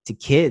to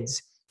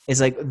kids, is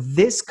like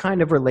this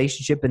kind of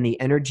relationship and the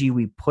energy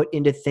we put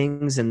into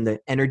things and the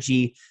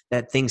energy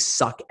that things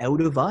suck out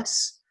of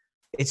us.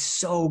 It's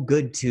so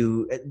good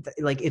to,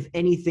 like, if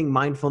anything,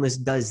 mindfulness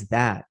does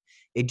that.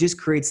 It just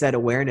creates that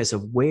awareness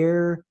of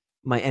where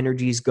my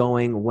energy is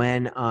going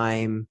when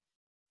I'm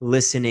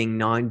listening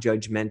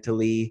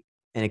non-judgmentally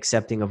and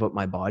accepting of what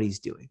my body's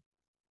doing.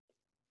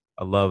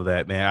 I love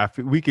that, man.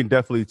 We can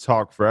definitely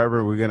talk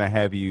forever. We're gonna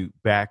have you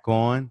back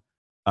on.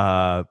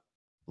 Uh,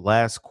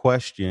 Last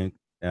question,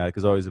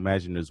 because I always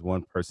imagine there's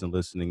one person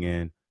listening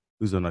in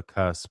who's on the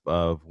cusp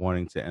of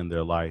wanting to end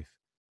their life.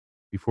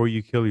 Before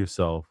you kill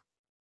yourself,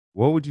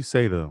 what would you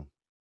say to them?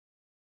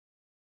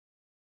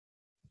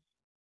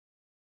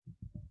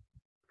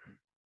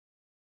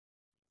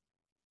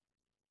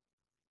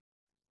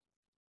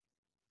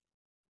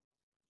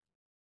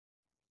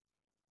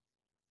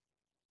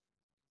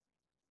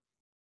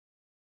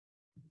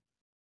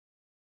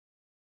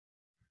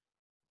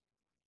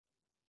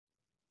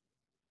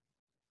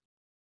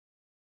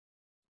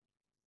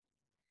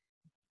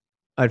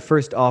 I'd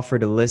first offer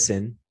to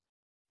listen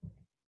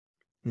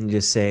and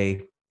just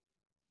say,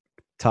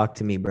 talk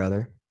to me,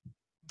 brother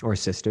or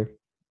sister.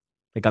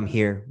 Like, I'm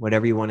here,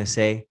 whatever you want to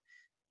say.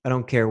 I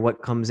don't care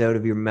what comes out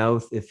of your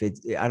mouth.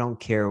 I don't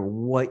care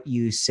what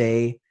you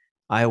say.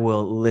 I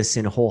will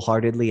listen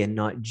wholeheartedly and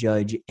not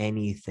judge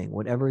anything.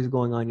 Whatever is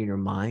going on in your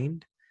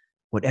mind,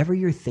 whatever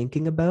you're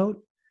thinking about,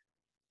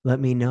 let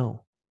me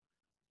know,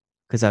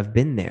 because I've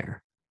been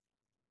there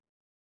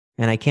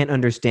and I can't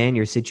understand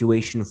your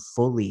situation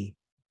fully.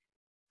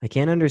 I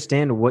can't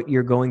understand what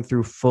you're going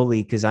through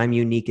fully because I'm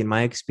unique in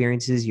my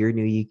experiences. You're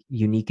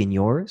unique in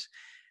yours.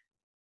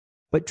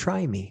 But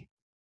try me.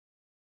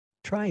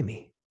 Try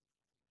me.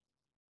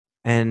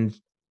 And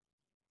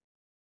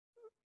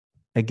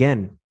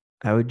again,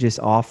 I would just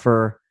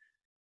offer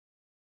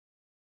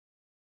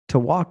to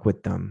walk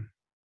with them.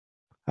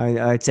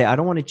 I'd say, I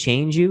don't want to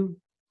change you.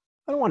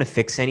 I don't want to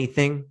fix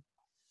anything.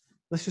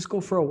 Let's just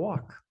go for a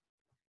walk.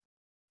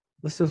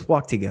 Let's just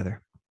walk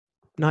together.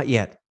 Not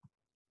yet.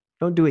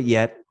 Don't do it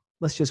yet.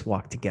 Let's just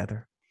walk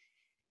together.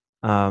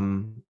 I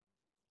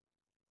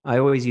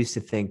always used to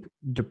think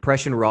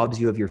depression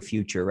robs you of your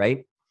future,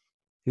 right?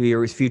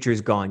 Your future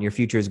is gone. Your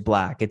future is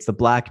black. It's the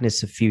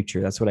blackness of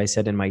future. That's what I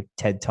said in my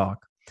TED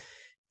talk.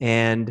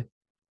 And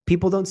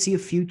people don't see a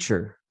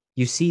future.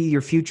 You see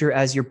your future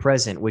as your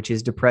present, which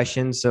is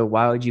depression. So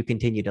why would you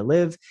continue to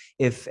live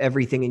if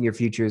everything in your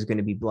future is going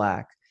to be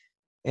black?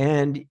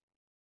 And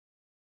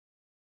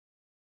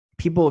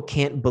people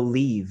can't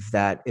believe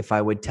that if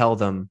I would tell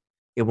them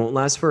it won't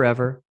last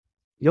forever,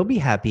 you'll be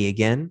happy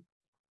again.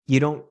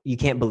 You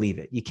can't believe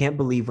it. You can't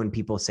believe when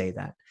people say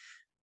that.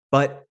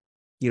 But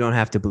you don't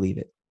have to believe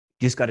it.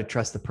 You just got to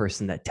trust the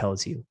person that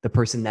tells you, the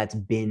person that's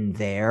been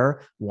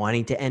there,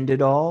 wanting to end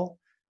it all,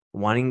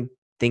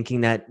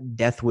 thinking that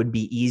death would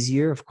be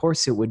easier. Of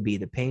course it would be.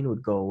 The pain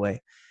would go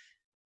away.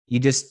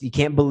 You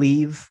can't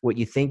believe what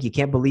you think. You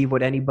can't believe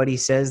what anybody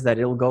says that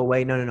it'll go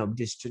away. No.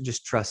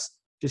 Just trust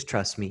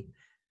me.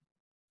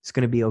 It's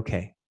going to be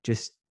okay.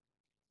 Just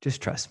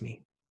trust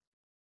me.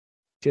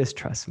 Just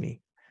trust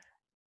me.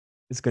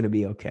 It's going to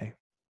be okay.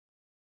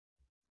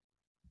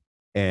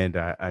 And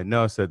I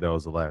know I said that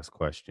was the last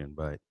question,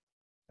 but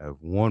I have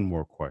one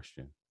more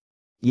question.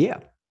 Yeah.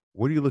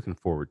 What are you looking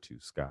forward to,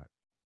 Scott?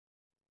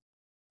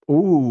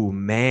 Oh,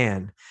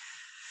 man.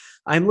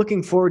 I'm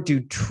looking forward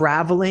to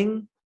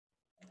traveling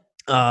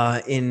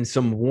in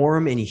some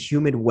warm and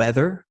humid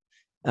weather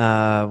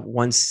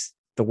once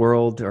the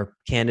world or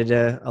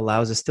Canada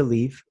allows us to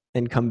leave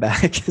and come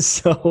back.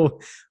 So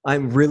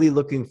I'm really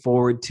looking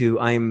forward to,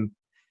 I'm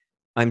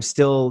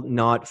still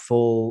not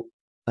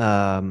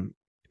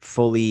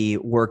fully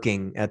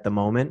working at the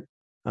moment.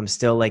 I'm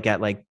still at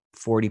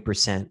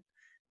 40%.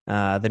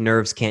 The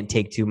nerves can't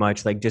take too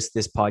much. Like, just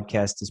this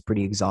podcast is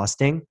pretty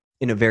exhausting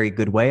in a very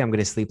good way. I'm going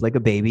to sleep like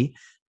a baby,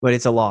 but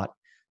it's a lot.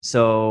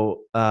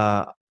 So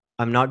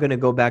I'm not going to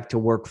go back to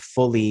work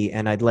fully,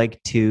 and I'd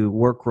like to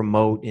work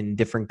remote in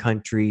different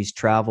countries,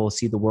 travel,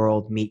 see the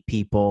world, meet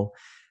people.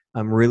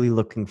 I'm really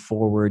looking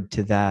forward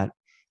to that.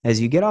 As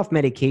you get off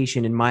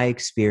medication, in my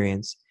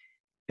experience,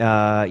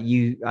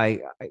 I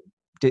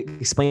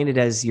explain it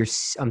as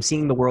I'm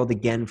seeing the world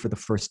again for the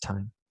first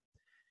time.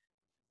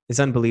 It's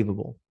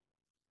unbelievable.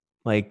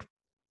 Like,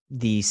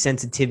 the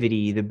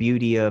sensitivity, the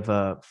beauty of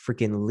a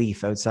freaking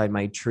leaf outside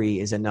my tree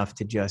is enough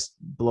to just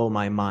blow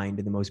my mind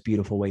in the most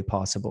beautiful way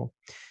possible.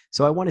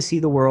 So I want to see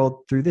the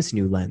world through this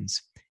new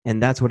lens.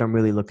 And that's what I'm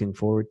really looking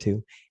forward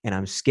to. And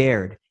I'm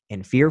scared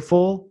and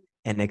fearful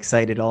and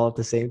excited all at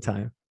the same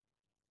time.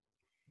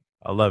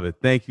 I love it.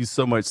 Thank you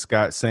so much,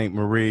 Scott St.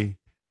 Marie.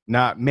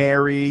 Not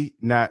Mary,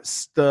 not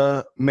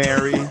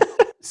Mary,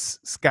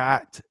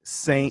 Scott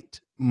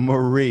St.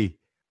 Marie.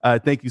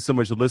 Thank you so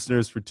much,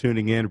 listeners, for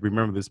tuning in.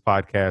 Remember, this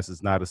podcast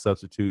is not a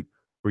substitute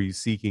for you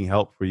seeking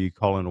help. For you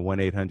calling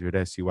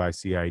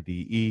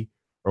 1-800-SUICIDE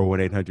or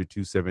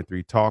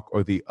 1-800-273-TALK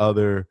or the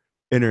other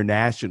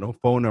international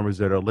phone numbers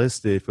that are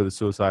listed for the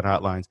suicide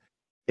hotlines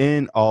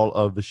in all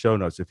of the show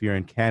notes. If you're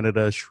in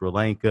Canada, Sri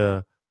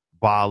Lanka,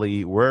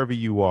 Bali, wherever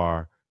you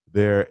are,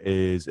 there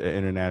is an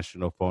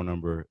international phone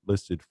number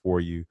listed for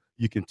you.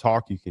 You can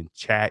talk, you can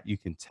chat, you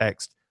can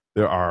text.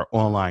 There are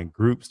online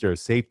groups, there are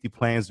safety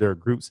plans, there are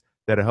groups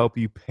that'll help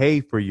you pay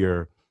for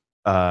your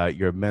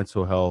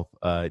mental health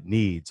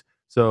needs.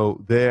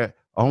 So the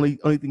only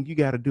thing you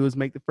got to do is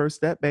make the first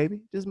step,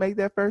 baby. Just make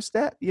that first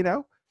step.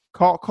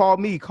 Call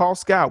me, call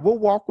Scott. We'll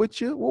walk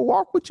with you. We'll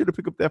walk with you to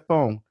pick up that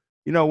phone.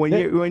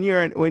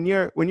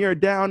 When you're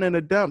down in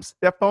the dumps,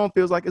 that phone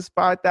feels like it's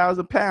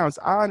 5,000 pounds.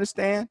 I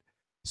understand.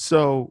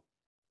 So,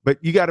 but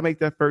you got to make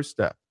that first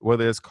step.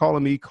 Whether it's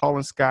calling me,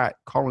 calling Scott,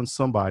 calling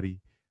somebody,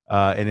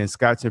 and then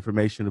Scott's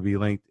information will be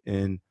linked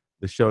in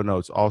the show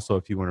notes. Also,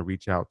 if you want to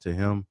reach out to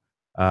him,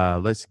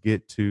 let's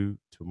get to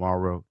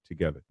tomorrow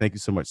together. Thank you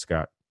so much,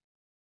 Scott.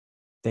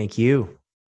 Thank you.